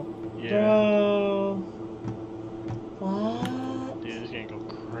think so. there. Yeah. Bro. What? Dude, it's gonna go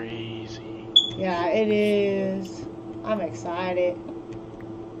crazy. Yeah, it is. I'm excited.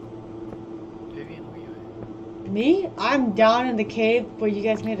 Vivian, where you at? Me? I'm down in the cave where you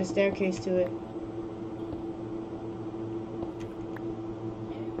guys made a staircase to it.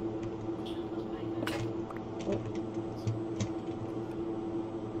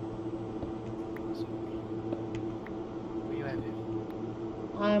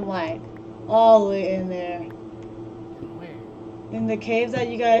 all the way in there. Where? In the cave that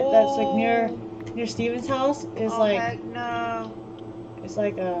you got, that's like near Steven's house, is Oh, like, heck no. it's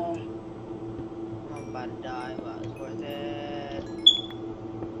like I'm about to die, but it's worth it.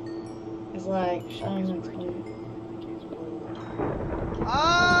 it's like, I don't know. It's called.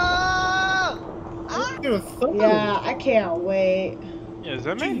 Oh! Yeah, I can't wait. Yeah, is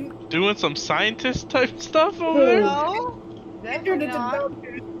that man doing some scientist type stuff over there? No? Definitely not.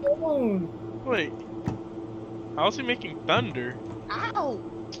 Wait. How's he making thunder? Ow!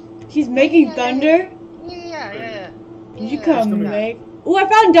 He's making Yeah, thunder? Yeah. You Just come a minute. make. Oh, I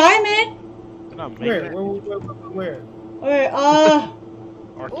found diamond! They're not making Where? Alright,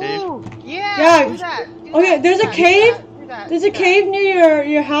 our cave. Ooh, yeah. Yeah. Do that. Do Okay, that, there's do a that, cave. do that, There's do a that. cave near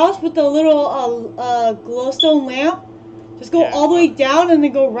your house with a little glowstone lamp. Just go Yeah. all the way down and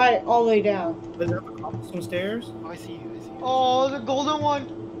then go right all the way down. Does it have the cobblestone stairs? Oh, I see you. Oh, the golden one.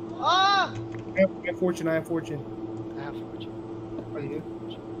 Ah! I have fortune. I have fortune. Oh, you do?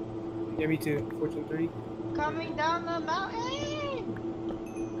 Yeah, me too. Fortune 3. Coming down the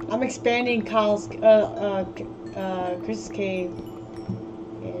mountain. I'm expanding Kyle's Chris's cave.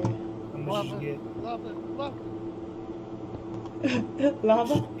 Yeah. How much did you Lava.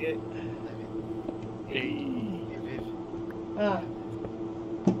 Lava? get? Hey. Ah.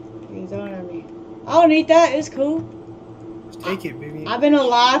 He's on me. I don't need that, it's cool. Just take it, baby. I've been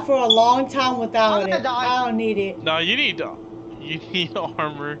alive for a long time without I'm it. gonna die. I don't need it. No, you need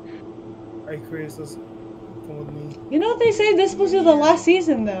armor. Alright, Chris, let's come with me. You know what they say? This is supposed to be the last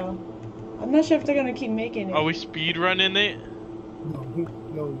season though. I'm not sure if they're gonna keep making it. Are we speed running it?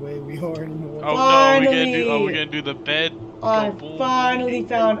 No way we are anymore. Oh no, Finally. are we gonna do the bed? I Go boom, finally boom.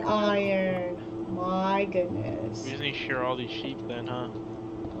 found iron. My goodness. We just need to share all these sheep then, huh?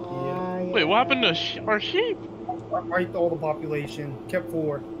 Iron. Wait, what happened to our sheep? I wiped all the population. Kept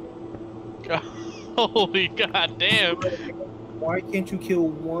 4. Holy goddamn! Why can't you kill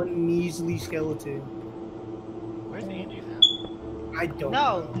one measly skeleton? Where's the Andrew's house? I don't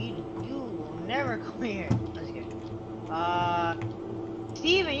No, know. you will never come here. Let's get.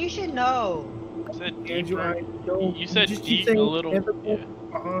 Steven, you should know. You said Andrew, deeper. I don't. You said just keep deep saying a little. nether Yeah. portal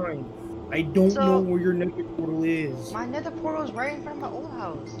behind. I don't So- know where your nether portal is. My nether portal is right in front of my old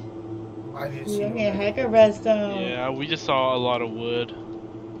house. I didn't Dude, see I'm it. getting heck of redstone. Yeah, we just saw a lot of wood.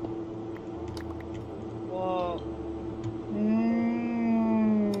 Well,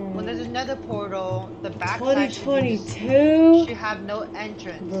 Mmm. when there's a nether portal, the back side should 2022? have no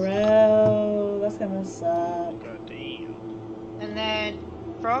entrance. Bro, that's gonna suck. God damn. And then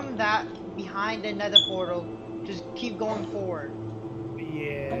from that, behind the nether portal, just keep going forward. I need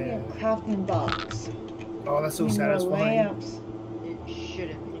Yeah. a crafting box. Oh, that's so I need more satisfying. lamps. It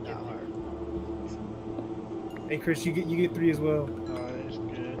shouldn't be that hard. Hey, Chris, you get 3 as well. That's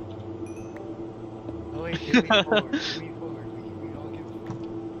good. Oh wait, give me 4. Give me 4. We all give.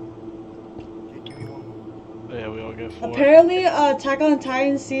 Yeah, give me 1 more. Yeah, we all get 4. Apparently, Attack on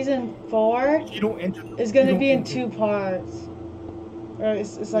Titan season 4 You don't enter. is gonna you be don't in 2 parts. Or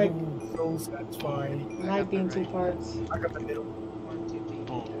it's like, Ooh, so satisfying. might be in 2 parts. I got the middle. 1, 2, 3, Boom.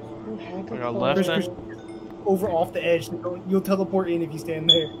 4. Ooh, heck I got of left course. then. Chris, over off the edge. You'll teleport in if you stand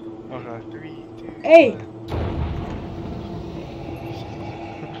there. Okay. 3, 2. Hey! 1.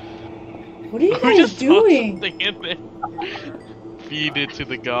 What are you We guys just saw doing? something in there. Feed it to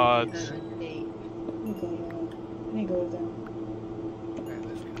the gods. 7, 8. Let me go down. Alright,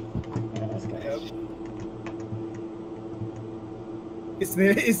 let's go. Yeah, let's go. Yep. It's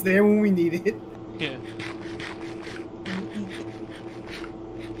there when we need it. Yeah.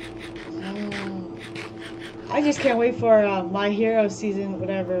 I just can't wait for My Hero season,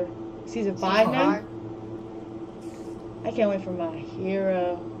 whatever. Season 5 now? I can't wait for My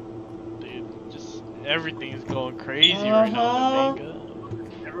Hero. Dude, just everything's going crazy right now. The manga.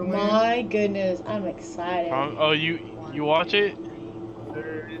 Neverland. My goodness, I'm excited. Oh, you watch it?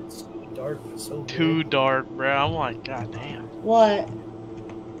 It's dark, but so good. Too dark, bro. I'm like, god damn. What?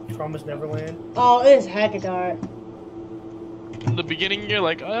 Promised Neverland. Oh, it's hecka dark. In the beginning, you're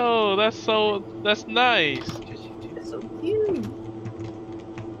like, oh, that's nice. It's so cute.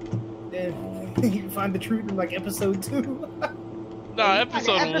 Then you find the truth in like episode 2. Nah,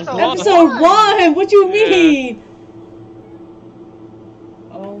 episode Episode 1. Episode 1! What you Yeah. mean?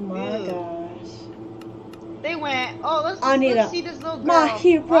 Oh my Dude. gosh. They went, oh, let's see this little girl. My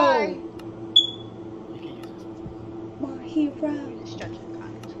hero. Bye. You can use this. My hero. You're stretching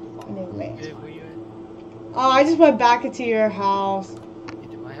kind of too far. Anyway. Good, where you at? Oh, I just went back into your house.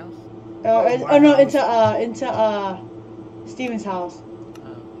 Into my house? Oh no, into Steven's house.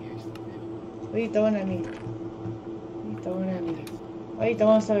 Oh, here's the What are you throwing at me? What are you throwing at me? Why are you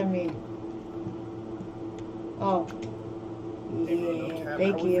throwing stuff at me? Oh. Yeah,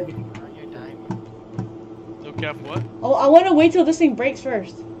 thank you. Oh, you're dying. No cap, what? Oh, I want to wait till this thing breaks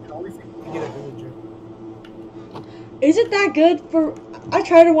first. I always think we get a villager. Is it that good for... I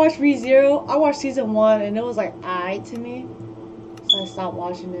tried to watch ReZero. I watched season 1 and it was like aight to me. So I stopped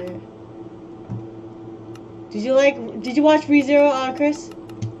watching it. Did you watch ReZero, Chris?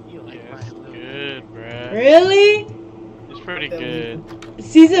 You like Yeah, my it's little good, bruh. Really? It's pretty good.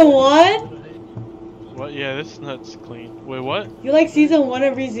 Season 1? What? Yeah, this nut's clean. Wait, what? You like season 1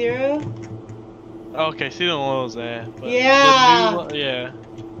 of ReZero? Okay, season 1 was there. But Yeah. the new, yeah.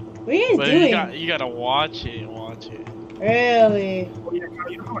 What are you guys But doing? you gotta watch it. Watch it. Really? Oh, yeah,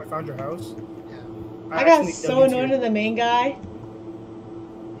 you know how I found your house? Yeah. I got actually so dug into annoyed your- with the main guy.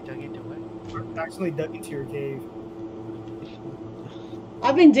 You dug into what? I actually dug into your cave.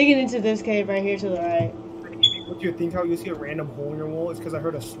 I've been digging into this cave right here to the right. What's your thing? How you see a random hole in your wall? It's because I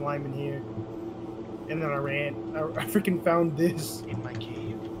heard a slime in here. And then I ran. I freaking found this. In my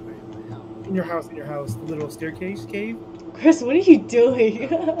cave? Or in my house? In your house. The little staircase cave. Chris, what are you doing?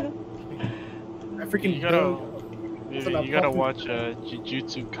 I freaking You gotta, dug. you gotta watch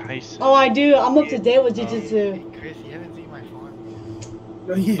Jujutsu Kaisen. Oh, I do. I'm up to date with Jujutsu. Hey, Chris, you haven't seen my farm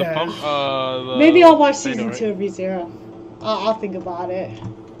No, The yeah. the Maybe I'll watch potato, season right? 2 of ReZero. I'll think about it.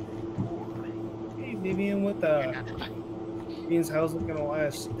 Hey, Vivian, what the? Vivian's house looking all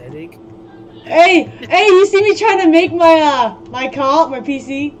aesthetic. Hey, you see me trying to make my my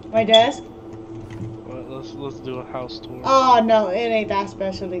PC, my desk? Well, let's do a house tour. Oh no, it ain't that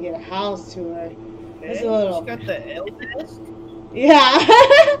special to get a house tour. It's Hey, a little. She got the L desk. Yeah.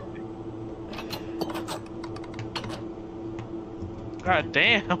 God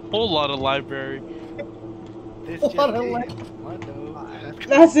damn, a whole lot of library. This What just a in. la- What though?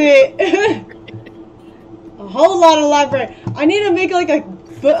 That's it. A whole lot of library. I need to make like a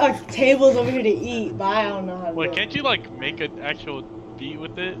tables over here to eat, but I don't know how to Wait, do it. can't you like make an actual beat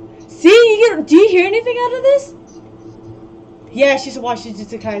with it? See, do you hear anything out of this? Yeah, she should watch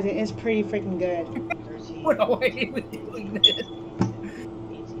Jujutsu Kaisen. It's pretty freaking good. 13, What a way with doing this. 18,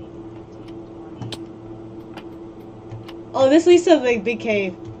 20. Oh, this leads to the big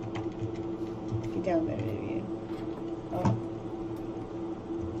cave. Get down there, baby. Oh.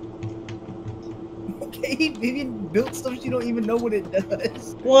 Okay, Vivian built stuff she don't even know what it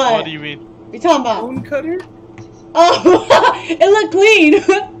does. What? What do you mean? you talking about? Bone cutter? Oh, it looked clean.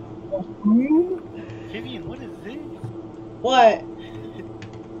 Broom? Vivian, what is this? What?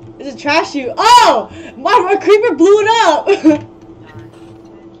 It's a trash chute. Oh, my creeper blew it up. 9,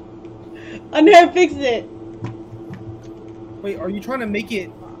 I never fixed it. Wait, are you trying to make it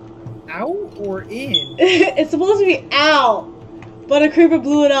out or in? It's supposed to be out, but a creeper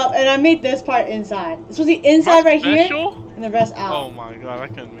blew it up, and I made this part inside. It's supposed to be inside right here, Special? and the rest Oh out. my god, I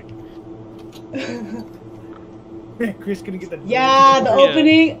couldn't make it. Chris gonna get the Yeah, the Yeah.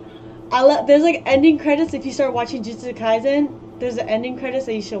 opening. There's like ending credits if you start watching Jujutsu Kaisen. There's an ending credits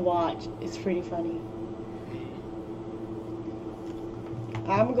that you should watch. It's pretty funny.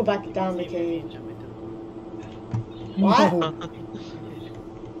 I'm gonna go back down the cave. Jump into the What? No.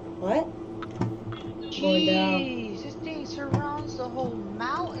 What? Going down. Jeez, this thing surrounds the whole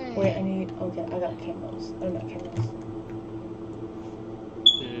mountain. Wait, okay, I got candles. Oh, not candles.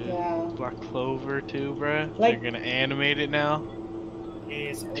 Dude, Yeah. Black Clover too, bruh. Like- They're gonna animate it now.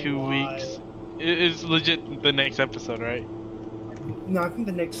 It's a 2 lot. weeks. It's legit the next episode, right? No, I think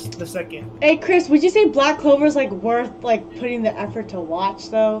the second. Hey, Chris, would you say Black Clover is like worth like putting the effort to watch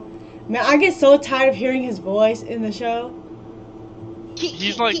though? Man, I get so tired of hearing his voice in the show.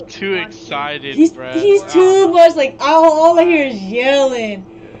 He's like too excited, He's bruh. too much like all I hear is yelling.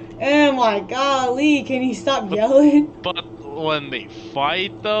 Oh my golly, can he stop yelling? But when they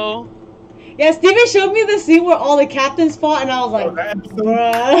fight, though, Yeah, Steven showed me the scene where all the captains fought, and I was Oh, like, that episode.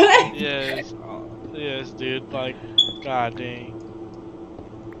 bruh. yes, dude, like, god dang,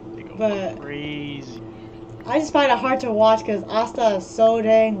 they go But- crazy. I just find it hard to watch because Asta is so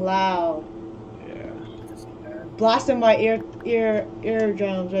dang loud, Yeah, blasting my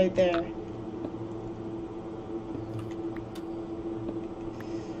eardrums right there.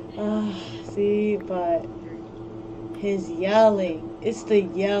 See, but his yelling, it's the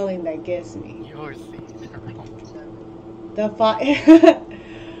yelling that gets me. Your seat. The fight,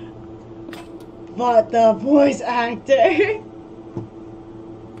 but the voice actor.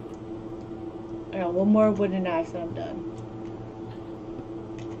 I got one more wooden axe and I'm done.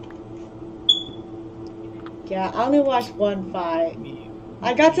 Yeah, I only watched one fight.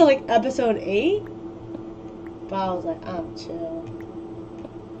 I got to like episode 8, but I was like, I'm chill.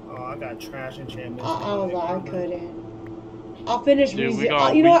 Oh, I got trash enchantments. I was like, I couldn't. I'll finish dude, we ReZero.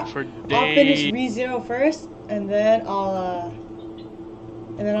 got You know week what? for I'll finish days. ReZero first, and then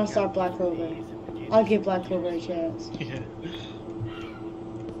I'll start Black Clover. I'll give Black Clover a chance. Yeah.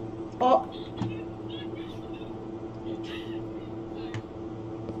 Oh.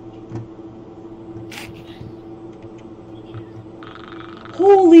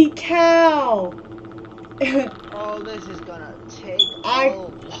 Holy cow! Oh, this is gonna take I- a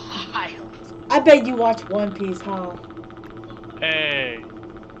while. I bet you watch One Piece, huh? Hey,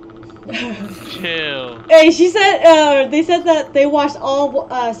 chill. Hey, she said, they said that they watched all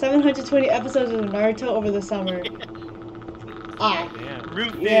 720 episodes of Naruto over the summer. Ah, Damn.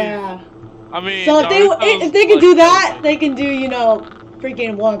 Rufus. yeah. I mean, So Naruto's if they can like do that, something. they can do, you know,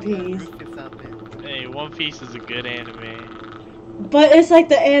 freaking One Piece. Rufus up in. Hey, One Piece is a good anime. But it's like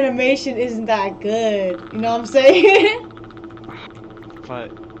the animation isn't that good. You know what I'm saying?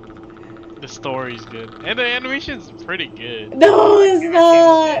 But the story's good. And the animation's pretty good. No, it's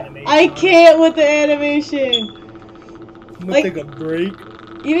not. I can't with the animation. I'm gonna Like- take a break.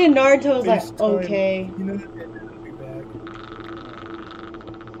 Even Naruto was like, Waste time. okay. You know, I'll be back.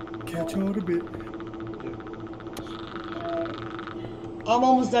 Catch you all a bit. I'm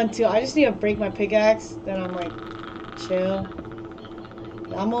almost done too. I just need to break my pickaxe. Then I'm like, chill.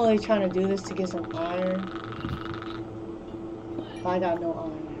 I'm only trying to do this to get some iron. But I got no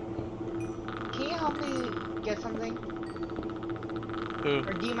iron. Can you help me get something? Who?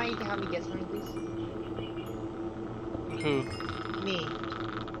 Or do you mind to help me get something, please? Who? Me.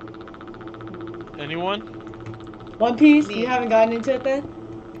 Anyone? One Piece? Me. You haven't gotten into it then?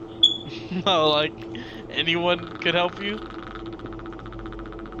 No, like, anyone could help you?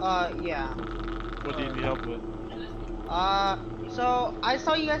 Yeah. What do you need help with? So I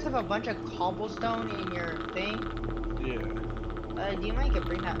saw you guys have a bunch of cobblestone in your thing. Yeah, Do you mind to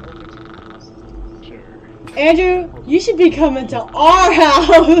bring that over to my house? sure. Andrew, you should be coming to our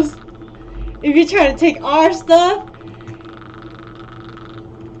house. If you're trying to take our stuff.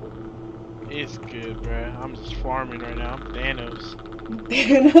 It's good, bruh. I'm just farming right now. I'm Thanos.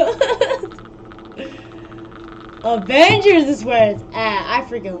 Avengers is where it's at. I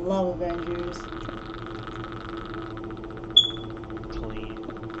freaking love Avengers. Clean.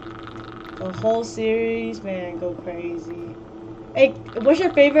 The whole series, man, go crazy. Hey, what's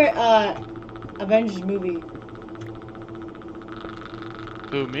your favorite Avengers movie?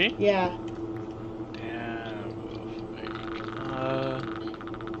 Who, me? Yeah. Damn.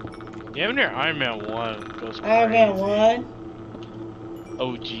 Yeah, I'm near Iron Man 1. Goes crazy. Iron Man 1.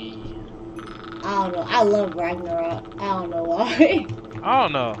 OG. I don't know. I love Ragnarok. I don't know why. I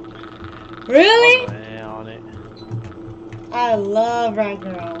don't know. Really? Man on it. I love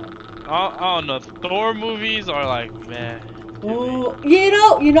Ragnarok. I don't know. Thor movies are like, man. Ooh, you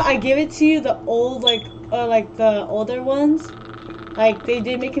know, I give it to you. The old, like the older ones, like they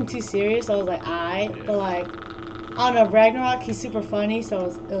did make him too serious. So I was like, Yeah. but like, I don't know, Ragnarok, he's super funny, so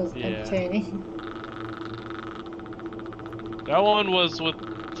it was Yeah. entertaining. That one was with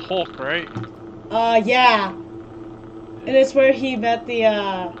Hulk, right? Yeah, and it's where he met the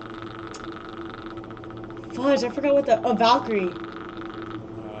fudge. I forgot what Valkyrie.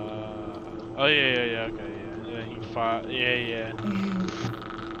 Oh yeah, okay, yeah. Yeah, he fought. Yeah.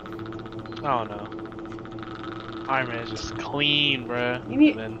 I don't know. Iron Man's just clean, bruh. You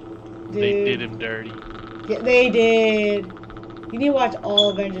need- And then Dude. they did him dirty. Yeah, they did. You need to watch all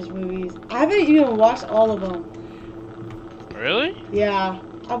Avengers movies. I haven't even watched all of them. Really? Yeah,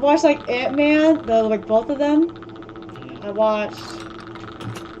 I watched like Ant-Man, both of them. Mhm. I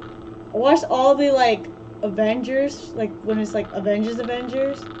watched all the like Avengers, like when it's like Avengers,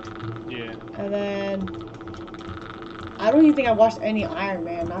 Yeah. and then I don't even think I watched any Iron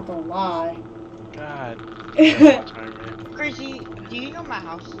Man. Not gonna lie. God. Iron Man. Crazy, do you know my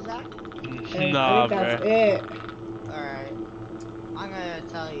house is at? And Nah, I think that's bruh. it, Alright. I'm gonna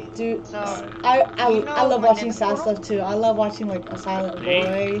tell you. dude. So, I You know love my watching next sad portal? stuff too. I love watching like A Silent Me?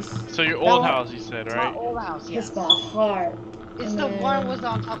 Voice. So your That old one- house, you said, it's right? my old house, yes. It's my heart. It's And the one then- was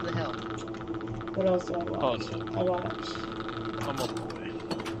on top of the hill. What else do I watch? Hold I watch I'm on the way.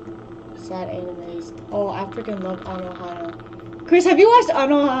 sad animes. Oh, I freaking love Anohana. Chris, have you watched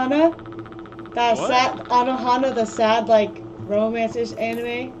Anohana? That What? sad Anohana, the sad like romance-ish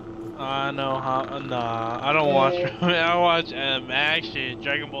anime. I know how. Nah, I don't watch. Yeah. I watch action.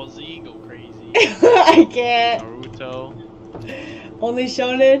 Dragon Ball Z go crazy. I can't. Naruto. Only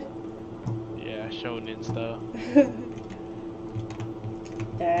shonen. Yeah, shonen stuff.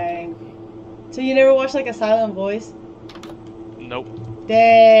 Dang. So you never watched like A Silent Voice? Nope.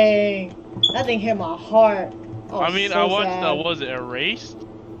 Dang. That thing hit my heart. I mean, so I watched. sad. Was it Erased?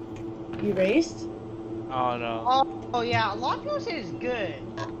 Erased? I don't know. Oh yeah, a lot of people say it's good.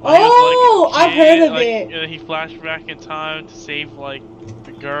 Oh, I've heard of like, it. He flashed back in time to save like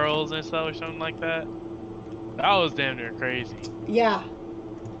the girls and stuff or something like that. That was damn near crazy. Yeah,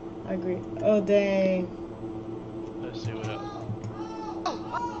 I agree. Oh dang. Let's see what else.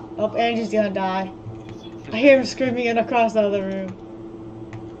 Oh, Angie's gonna die. I hear him screaming in across the other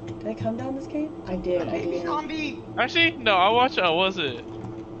room. Did I come down this game? I did. I Baby did. zombie. Actually, no. I watched. Was it?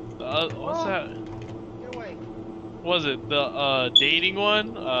 What's that? Get away. Was it the dating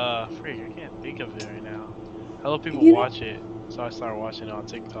one? Freak, I can't think of it right now. Hello, people You know- watch it, so I started watching it on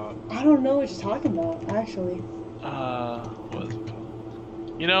TikTok. I don't know what you're talking about, actually. What is it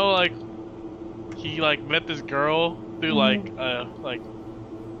called? You know, like he like met this girl through like what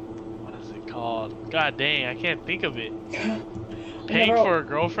is it called? God dang, I can't think of it. Paying for a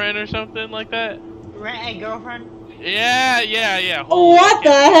girlfriend or something like that. Rent a girlfriend. Yeah. What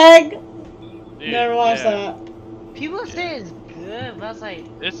the heck? Dude, Never watched yeah. that. People say it's good, but I was like,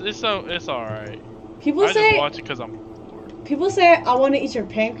 It's alright. People I say just watch it because I'm bored. people say I Want to Eat Your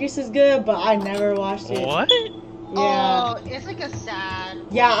Pancreas is good, but I never watched it. What? Yeah. oh, it's like a sad.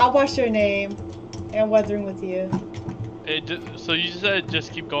 Yeah, I watched Your Name and Weathering with You. So you said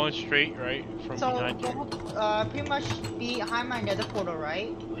just keep going straight, right? From So, behind you. pretty much behind my nether portal,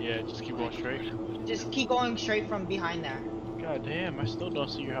 right? Yeah, just keep going straight. Just keep going straight from behind there. God damn, I still don't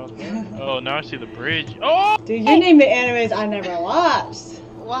see your house. Oh, now I see the bridge. Oh! Dude, you name it animes I never watched.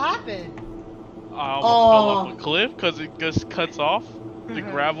 What happened? I almost fell off a cliff because it just cuts off the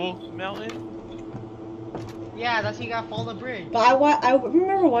gravel mountain. Yeah, that's how you gotta follow the bridge. But I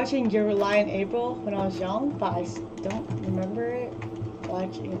remember watching Your Lie in April when I was young, but I don't remember it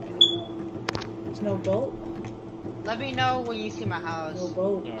watching it anymore. There's no boat. Let me know when you see my No house.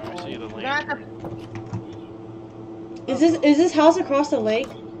 boat. Alright, I see the We're gonna have lane. to. Is this house across the lake?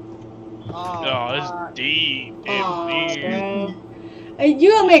 Oh, it's deep. Aw, It's deep. bro. And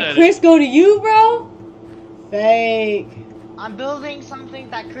you gonna make Said Chris go to you, bro? Fake. I'm building something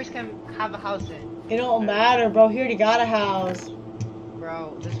that Chris can have a house in. It don't matter, bro. He already got a house.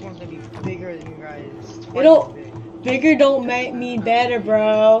 Bro, this one's gonna be bigger than you guys. It don't. Bigger don't make me better,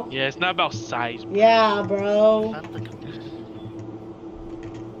 bro. Yeah, it's not about size. Bro. Yeah, bro. Not the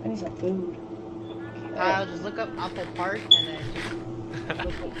I need some food. Kyle, just look up Apple Park and then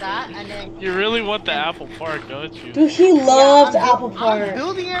just look at that and then. You really want the Apple Park, don't you? Dude, he loves Yeah, Apple I'm Park.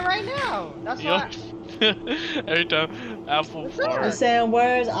 building it right now. That's You know, why. every time Apple What's Park. The saying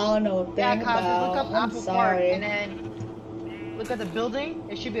words I don't know a thing Yeah, Kyle, just look about. up I'm Apple Park sorry. and then look at the building.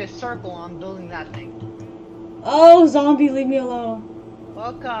 It should be a circle. I'm building that thing. Oh, zombie, leave me alone.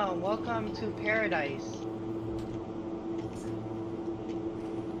 Welcome to paradise.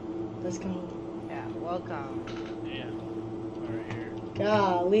 Let's go. Yeah, welcome. Yeah. Right here.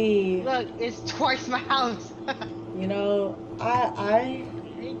 Golly. Look, it's twice my house. You know, I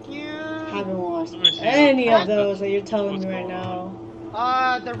Thank you. haven't watched Let me see any what- of those that you're telling what's me right going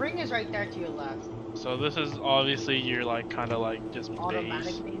now. The ring is right there to your left. So this is obviously your like kind of like just Automatic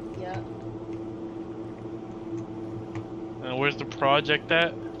base. thing, yeah. And where's the project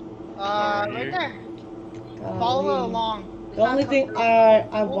at? Right here. there. Follow Golly. along. It's The not only thing complete. I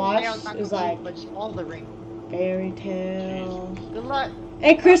Whole layout's watched not is complete, like but just follow the ring. Fairy Tale. Good luck.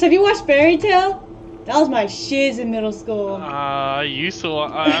 Hey Chris, have you watched Fairy Tale? That was my shiz in middle school. I used to.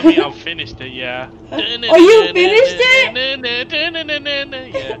 I mean, I finished it. Yeah. Oh, you finished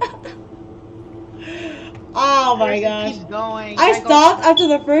it? Yeah. Oh my Chris, it gosh. keeps going. I Gotta go stopped after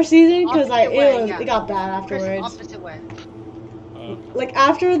the first season because like Opposite way, it was yeah. it got bad Chris, afterwards. opposite way. Like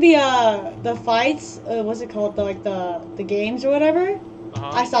after the fights, what's it called? The games or whatever.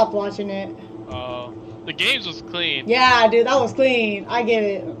 I stopped watching it. The games was clean. Yeah, dude, that was clean. I get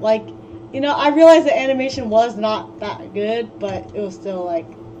it. Like, you know, I realized the animation was not that good, but it was still like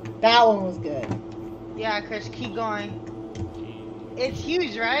that one was good. Yeah, Chris, keep going. It's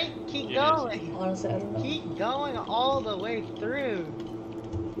huge, right? Keep Yes. going. Honestly, I don't know. Keep going all the way through.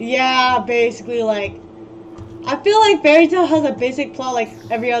 Yeah, basically, like, I feel like Fairy Tail has a basic plot like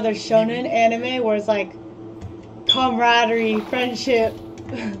every other shonen anime, where it's like camaraderie, friendship,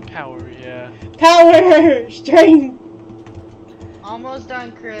 Power, yeah. power, strength. Almost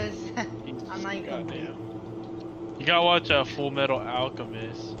done, Chris. I'm not even Goddamn. You gotta watch Full Metal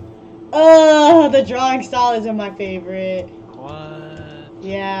Alchemist. The drawing style isn't my favorite. What?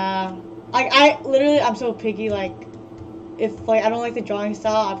 Yeah, I literally, I'm so picky. Like, if like I don't like the drawing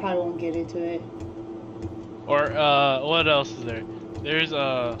style, I probably won't get into it. Or what else is there? There's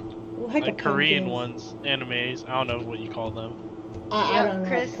Well, heck, like the Korean pumpkins. ones, animes. I don't know what you call them. I don't know.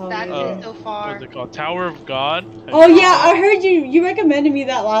 Chris, how to that's call it it. so What's far. it called? Tower of God. Have Oh you yeah, seen I heard you recommended me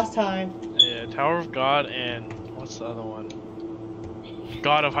that last time. that? Yeah, Tower of God and what's the other one?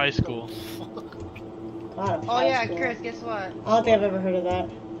 God of High School. God, Oh high yeah, school. Chris, guess what? I don't think I've ever heard of that.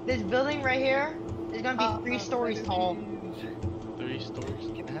 This building right here is gonna be 3 stories tall. 3 stories.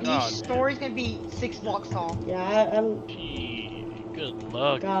 Each story's gonna be 6 blocks tall. Yeah, Gee, good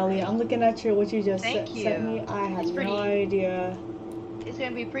luck. golly, I'm looking at what you just Thank sent me. you. I had It's no pretty. idea. It's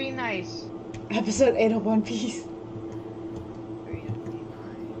gonna be pretty nice. Episode 8 of One Piece.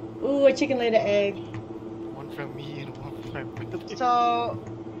 Ooh, a chicken laid an egg. One from me and one from my brother. So,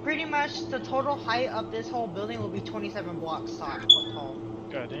 pretty much the total height of this whole building will be 27 blocks tall.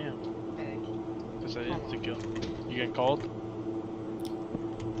 God damn. Okay. Guess I didn't think you get called.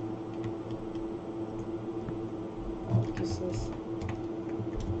 Oh, useless.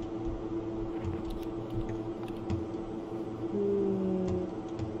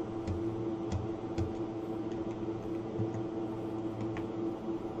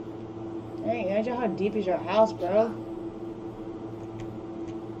 Hey, imagine how deep is your house, bro?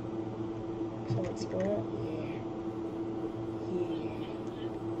 Shall we explore it? Yeah.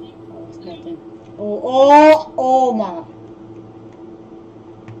 Yeah. Oh, it's nothing. Oh my.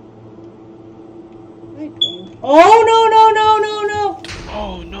 Right then. Oh, no.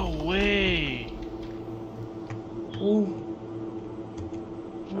 Oh, no way. Ooh.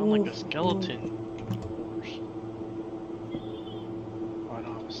 Sound like Ooh, a skeleton horse. Oh, I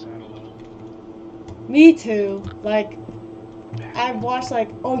don't have a saddle. Me too. Like, I've watched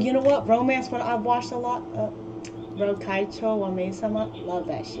oh, you know what? Romance one I've watched a lot. Rokaicho wa Maid-sama. Love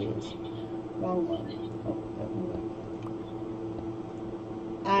that shit. Wrong one. Oh,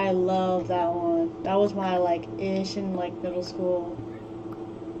 I love that one. That was my ish in middle school.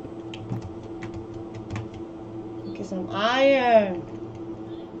 Get some iron.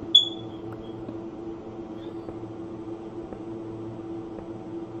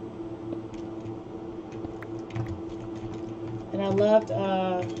 And I loved,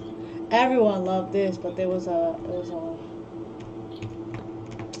 everyone loved this, but it was oh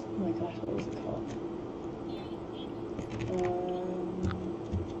my gosh, what was it called?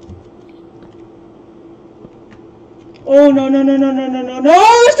 Oh, no,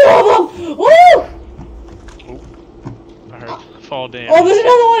 there's 2 of them! Woo! I heard fall down. Oh, there's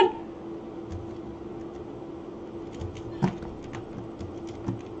another one!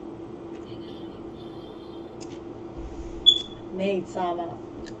 Maid-sama.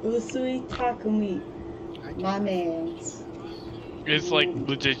 Usui Takumi. My man's. It's like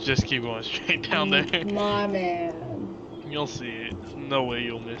legit, just keep going straight down there. My man. You'll see it. No way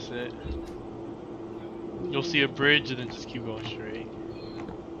you'll miss it. You'll see a bridge and then just keep going straight.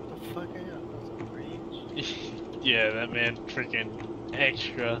 What the fuck? I got a bridge. Yeah, that man freaking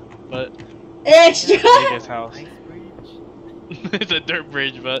extra, but Extra! big house. Nice bridge. It's a dirt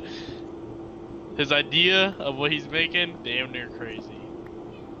bridge, but his idea of what he's making, damn near crazy.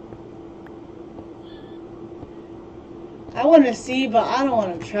 I want to see, but I don't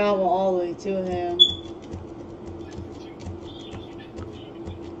want to travel all the way to him.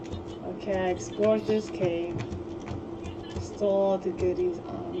 Okay, I explored this cave. Stole the goodies.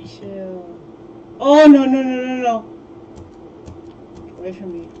 I'm chill. Oh, no. Get away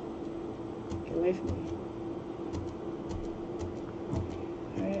from me. Get away from me.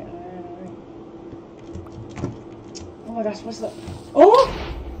 Alright. Oh my gosh, what's that? Oh!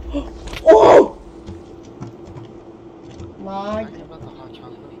 Oh! My. Talking about the hot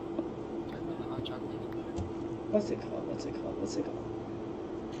chocolate. Talking about the hot chocolate. What's it called?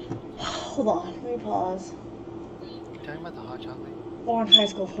 Hold on, let me pause. You're talking about the hot chocolate? Born High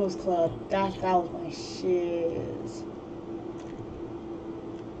School Host Club. That was my shiz.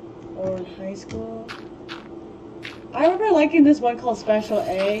 Born High School. I remember liking this one called Special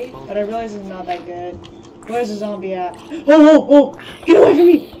A, but I realized it's not that good. Where's the zombie at? Oh! Get away from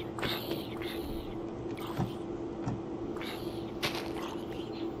me!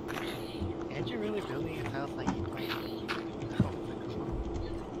 And you're really building his house like you planned.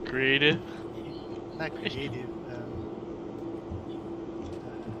 Creative. Not creative.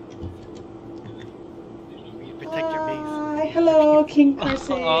 You protect your base. Hi, hello, King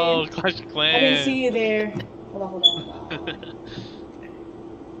Person. Oh, Clash of Clans. I didn't see you there. Hold on.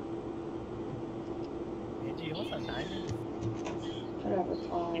 Angie, you almost have diamonds. Whatever, You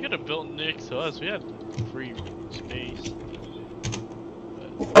fine. could have built next to us. We had free space.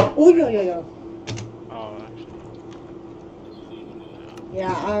 Oh, yo. Oh, actually.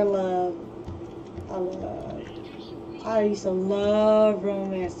 Yeah, I used to love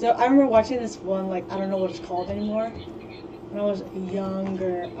romance. So I remember watching this one, I don't know what it's called anymore. When I was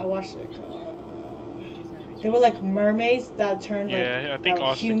younger, I watched it. They were like mermaids that turned Yeah, I think that were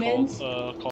Austin humans. called